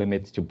off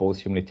limits to both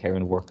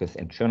humanitarian workers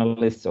and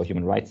journalists or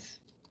human rights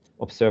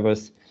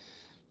observers.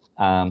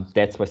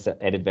 That's where the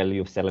added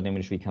value of satellite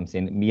imagery comes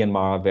in.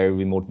 Myanmar, very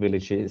remote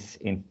villages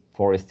in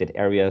forested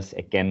areas,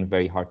 again,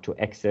 very hard to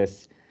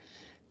access.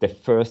 The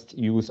first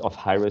use of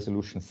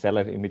high-resolution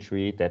satellite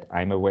imagery that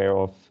I'm aware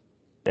of,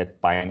 that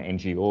by an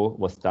NGO,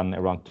 was done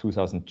around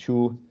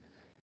 2002,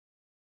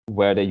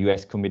 where the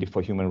US Committee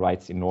for Human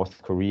Rights in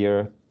North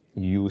Korea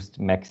used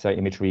MAXA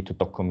imagery to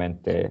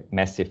document the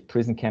massive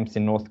prison camps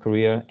in North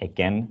Korea.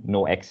 Again,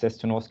 no access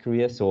to North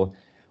Korea. So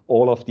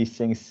all of these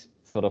things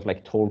sort of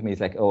like told me,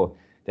 it's like, oh,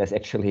 there's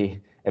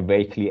actually a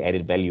very clear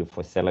added value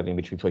for satellite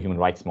imagery for human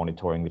rights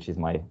monitoring, which is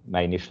my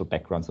initial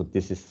background. So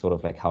this is sort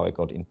of like how I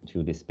got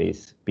into this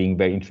space, being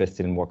very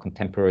interested in more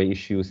contemporary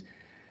issues,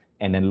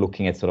 and then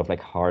looking at sort of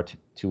like hard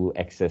to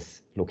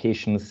access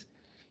locations.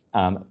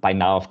 By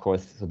now, of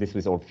course, so this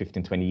was all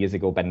 15, 20 years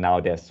ago, but now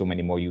there's so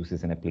many more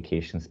uses and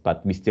applications,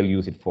 but we still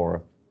use it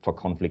for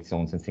conflict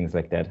zones and things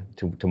like that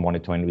to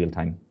monitor in real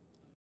time.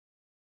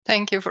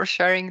 Thank you for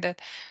sharing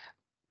that.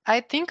 I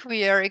think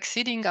we are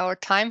exceeding our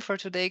time for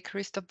today,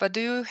 Christoph, but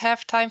do you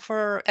have time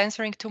for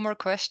answering 2 more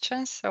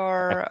questions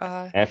or?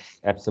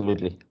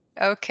 Absolutely.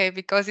 Okay,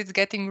 because it's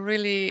getting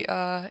really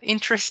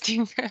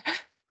interesting.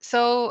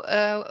 So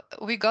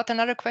we got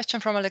another question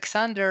from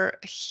Alexander.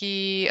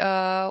 He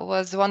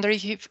was wondering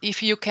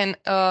if you can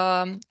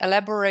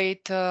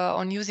elaborate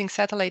on using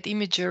satellite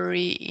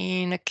imagery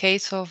in a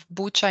case of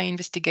Bucha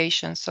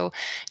investigation. So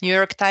New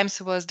York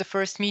Times was the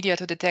first media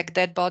to detect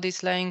dead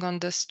bodies lying on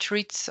the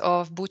streets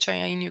of Bucha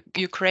in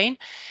Ukraine.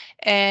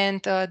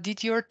 And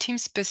did your team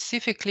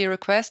specifically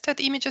requested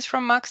images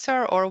from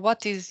Maxar, or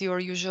what is your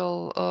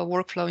usual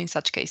workflow in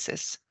such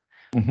cases?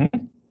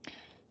 Mm-hmm.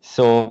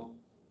 So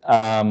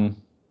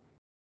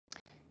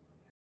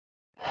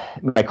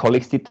my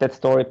colleagues did that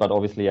story, but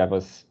obviously I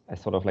was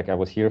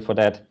here for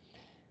that.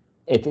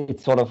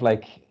 It's sort of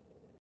like,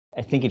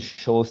 I think it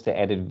shows the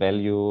added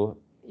value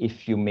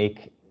if you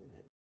make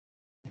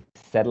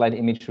satellite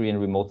imagery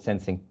and remote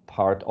sensing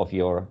part of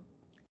your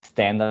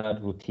standard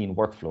routine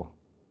workflow.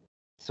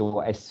 So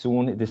as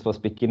soon, this was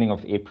beginning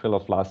of April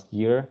of last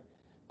year,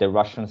 the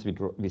Russians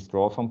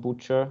withdraw from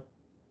Bucha,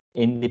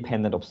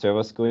 independent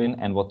observers go in,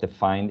 and what they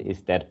find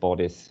is dead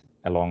bodies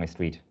along a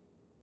street.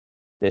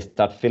 They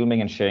start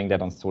filming and sharing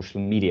that on social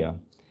media.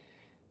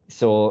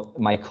 So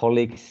my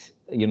colleagues,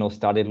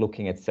 started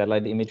looking at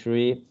satellite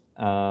imagery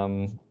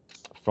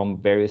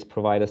from various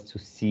providers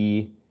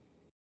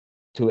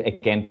to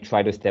again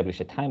try to establish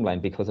a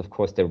timeline, because of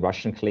course the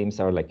Russian claims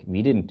are like,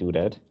 we didn't do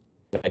that,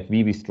 like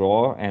we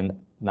withdraw, and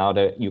now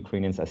the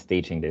Ukrainians are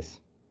staging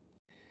this.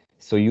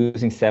 So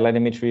using satellite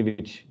imagery,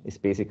 which is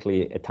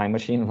basically a time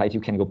machine, right?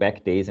 You can go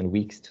back days and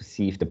weeks to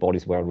see if the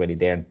bodies were already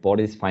there. And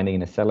bodies finding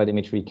in a satellite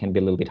imagery can be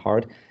a little bit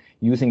hard.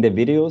 Using the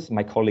videos,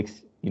 my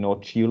colleagues,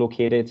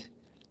 geolocated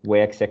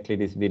where exactly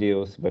these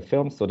videos were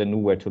filmed, so they knew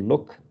where to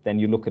look. Then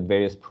you look at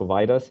various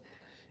providers,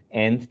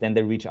 and then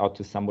they reach out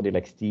to somebody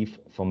like Steve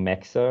from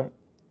Maxar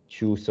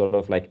to sort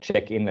of like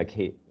check in, like,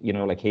 hey,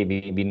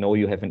 hey, we know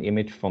you have an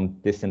image from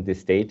this and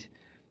this date.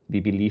 We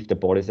believe the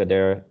bodies are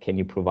there. Can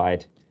you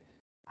provide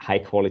high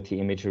quality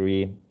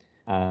imagery?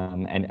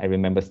 And I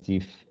remember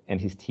Steve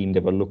and his team, they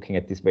were looking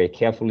at this very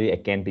carefully,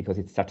 again, because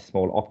it's such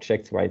small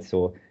objects, right?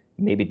 So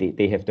maybe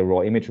they have the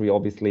raw imagery,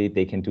 obviously.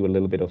 They can do a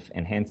little bit of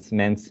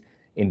enhancements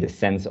in the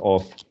sense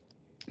of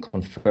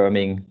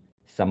confirming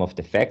some of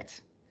the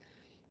facts,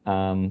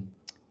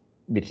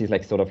 which is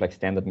like sort of like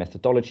standard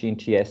methodology in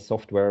GIS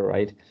software,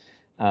 right?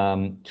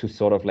 To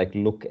sort of like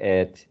look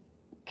at,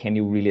 can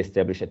you really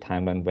establish a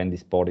timeline when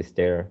this bodies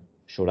there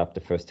showed up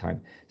the first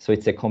time? So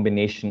it's a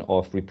combination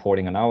of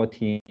reporting on our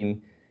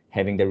team,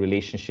 having the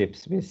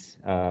relationships with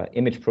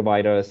image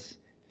providers,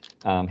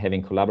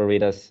 having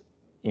collaborators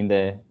in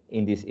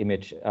these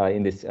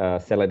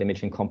satellite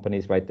imaging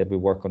companies, right, that we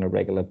work on a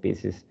regular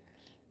basis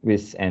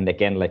with. And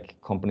again, like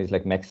companies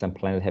like Max and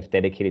Planet have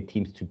dedicated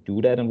teams to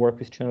do that and work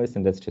with journalists,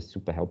 and that's just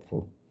super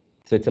helpful.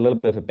 So it's a little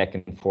bit of a back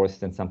and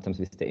forth, and sometimes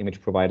with the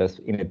image providers,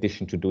 in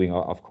addition to doing,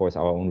 of course,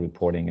 our own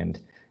reporting and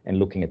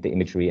looking at the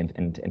imagery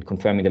and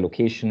confirming the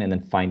location, and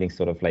then finding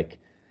sort of like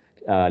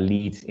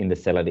leads in the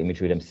satellite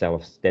imagery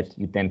themselves that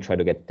you then try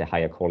to get the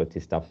higher quality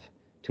stuff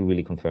to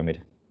really confirm it.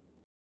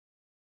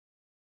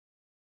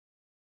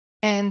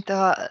 And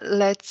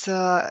let's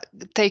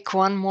take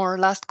one more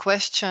last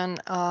question.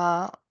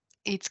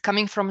 It's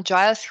coming from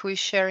Giles, who is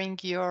sharing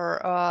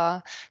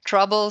your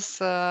troubles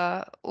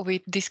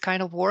with this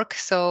kind of work.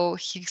 So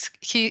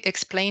he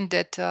explained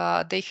that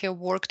they have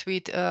worked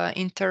with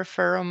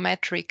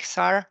interferometric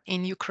SAR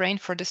in Ukraine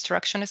for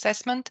destruction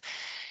assessment,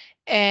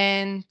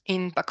 and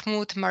in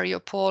Bakhmut,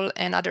 Mariupol,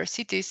 and other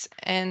cities.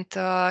 And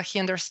he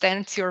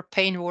understands your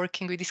pain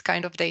working with this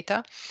kind of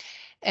data.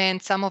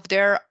 And some of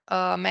their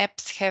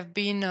maps have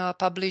been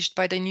published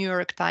by the New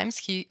York Times.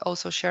 He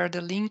also shared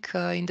a link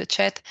in the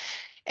chat.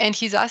 And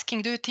he's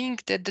asking, do you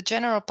think that the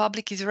general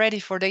public is ready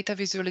for data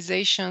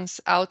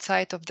visualizations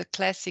outside of the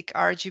classic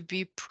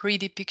RGB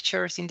pretty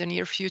pictures in the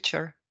near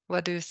future?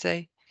 What do you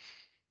say?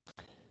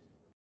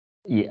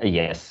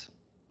 Yes,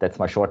 that's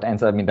my short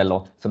answer. I mean,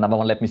 so number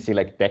one, let me say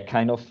like that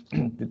kind of,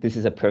 this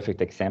is a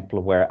perfect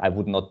example where I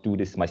would not do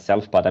this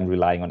myself, but I'm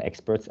relying on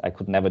experts. I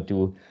could never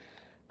do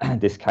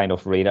this kind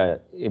of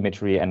radar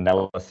imagery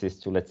analysis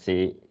to, let's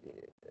say,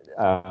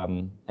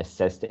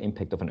 assess the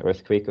impact of an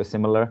earthquake or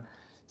similar.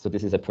 So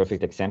this is a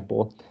perfect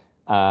example.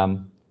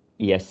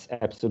 Yes,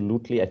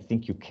 absolutely. I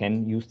think you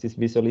can use these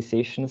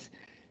visualizations.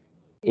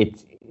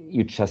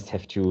 You just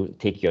have to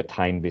take your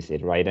time with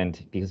it, right?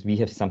 And because we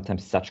have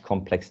sometimes such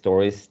complex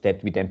stories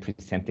that we then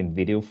present in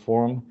video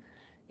form,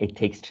 it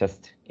takes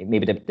just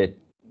maybe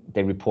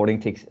the reporting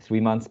takes 3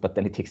 months, but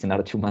then it takes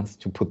another 2 months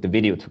to put the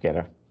video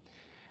together.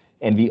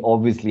 And we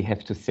obviously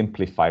have to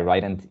simplify,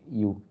 right? And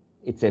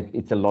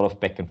it's a lot of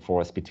back and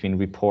forth between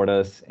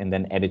reporters and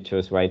then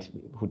editors, right?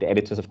 Who the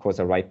editors, of course,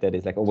 are right that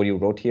it's like, oh, what you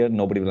wrote here,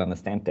 nobody will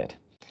understand that.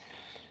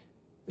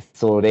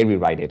 So they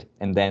rewrite it,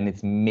 and then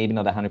it's maybe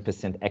not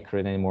 100%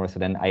 accurate anymore. So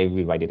then I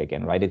rewrite it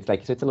again, right? It's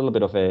like, so it's a little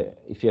bit of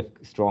if you have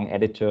strong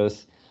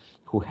editors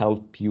who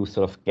help you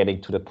sort of getting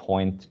to the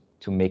point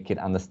to make it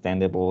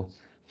understandable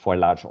for a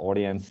large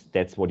audience,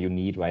 that's what you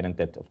need, right? And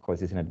that, of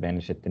course, is an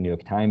advantage at the New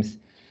York Times.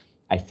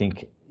 I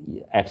think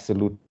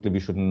absolutely we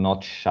should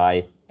not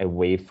shy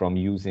away from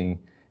using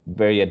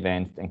very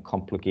advanced and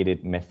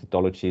complicated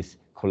methodologies,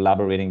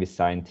 collaborating with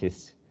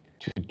scientists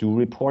to do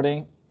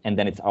reporting. And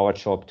then it's our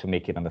job to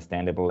make it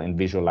understandable and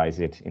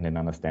visualize it in an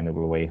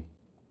understandable way.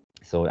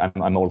 So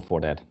I'm all for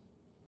that.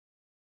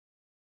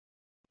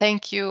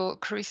 Thank you,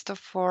 Christoph,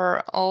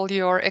 for all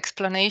your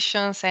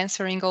explanations,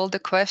 answering all the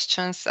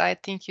questions. I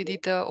think you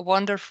did a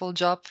wonderful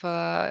job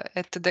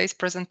at today's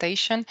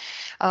presentation.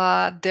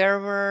 There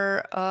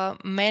were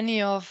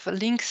many of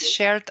links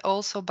shared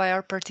also by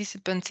our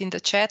participants in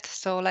the chat.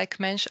 So like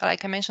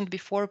I mentioned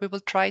before, we will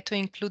try to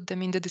include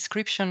them in the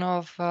description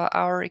of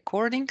our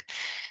recording.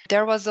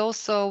 There was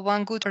also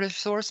one good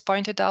resource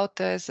pointed out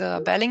as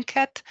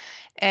Bellingcat,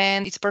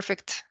 and it's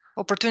perfect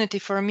opportunity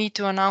for me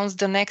to announce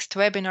the next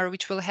webinar,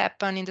 which will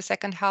happen in the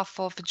second half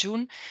of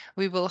June.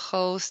 We will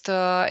host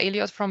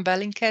Elliot from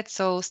Bellingcat,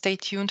 so stay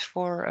tuned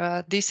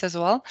for this as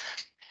well.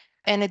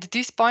 And at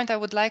this point, I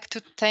would like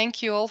to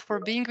thank you all for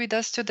being with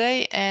us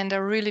today, and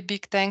a really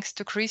big thanks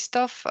to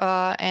Christoph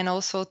and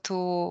also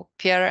to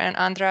Pierre and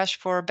Andras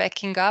for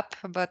backing up.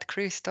 But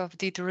Christoph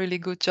did a really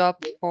good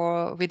job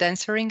with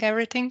answering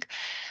everything.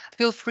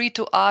 Feel free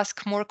to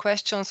ask more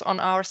questions on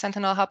our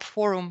Sentinel Hub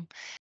forum.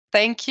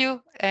 Thank you,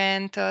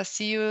 and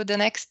see you the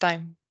next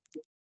time.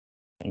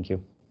 Thank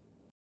you.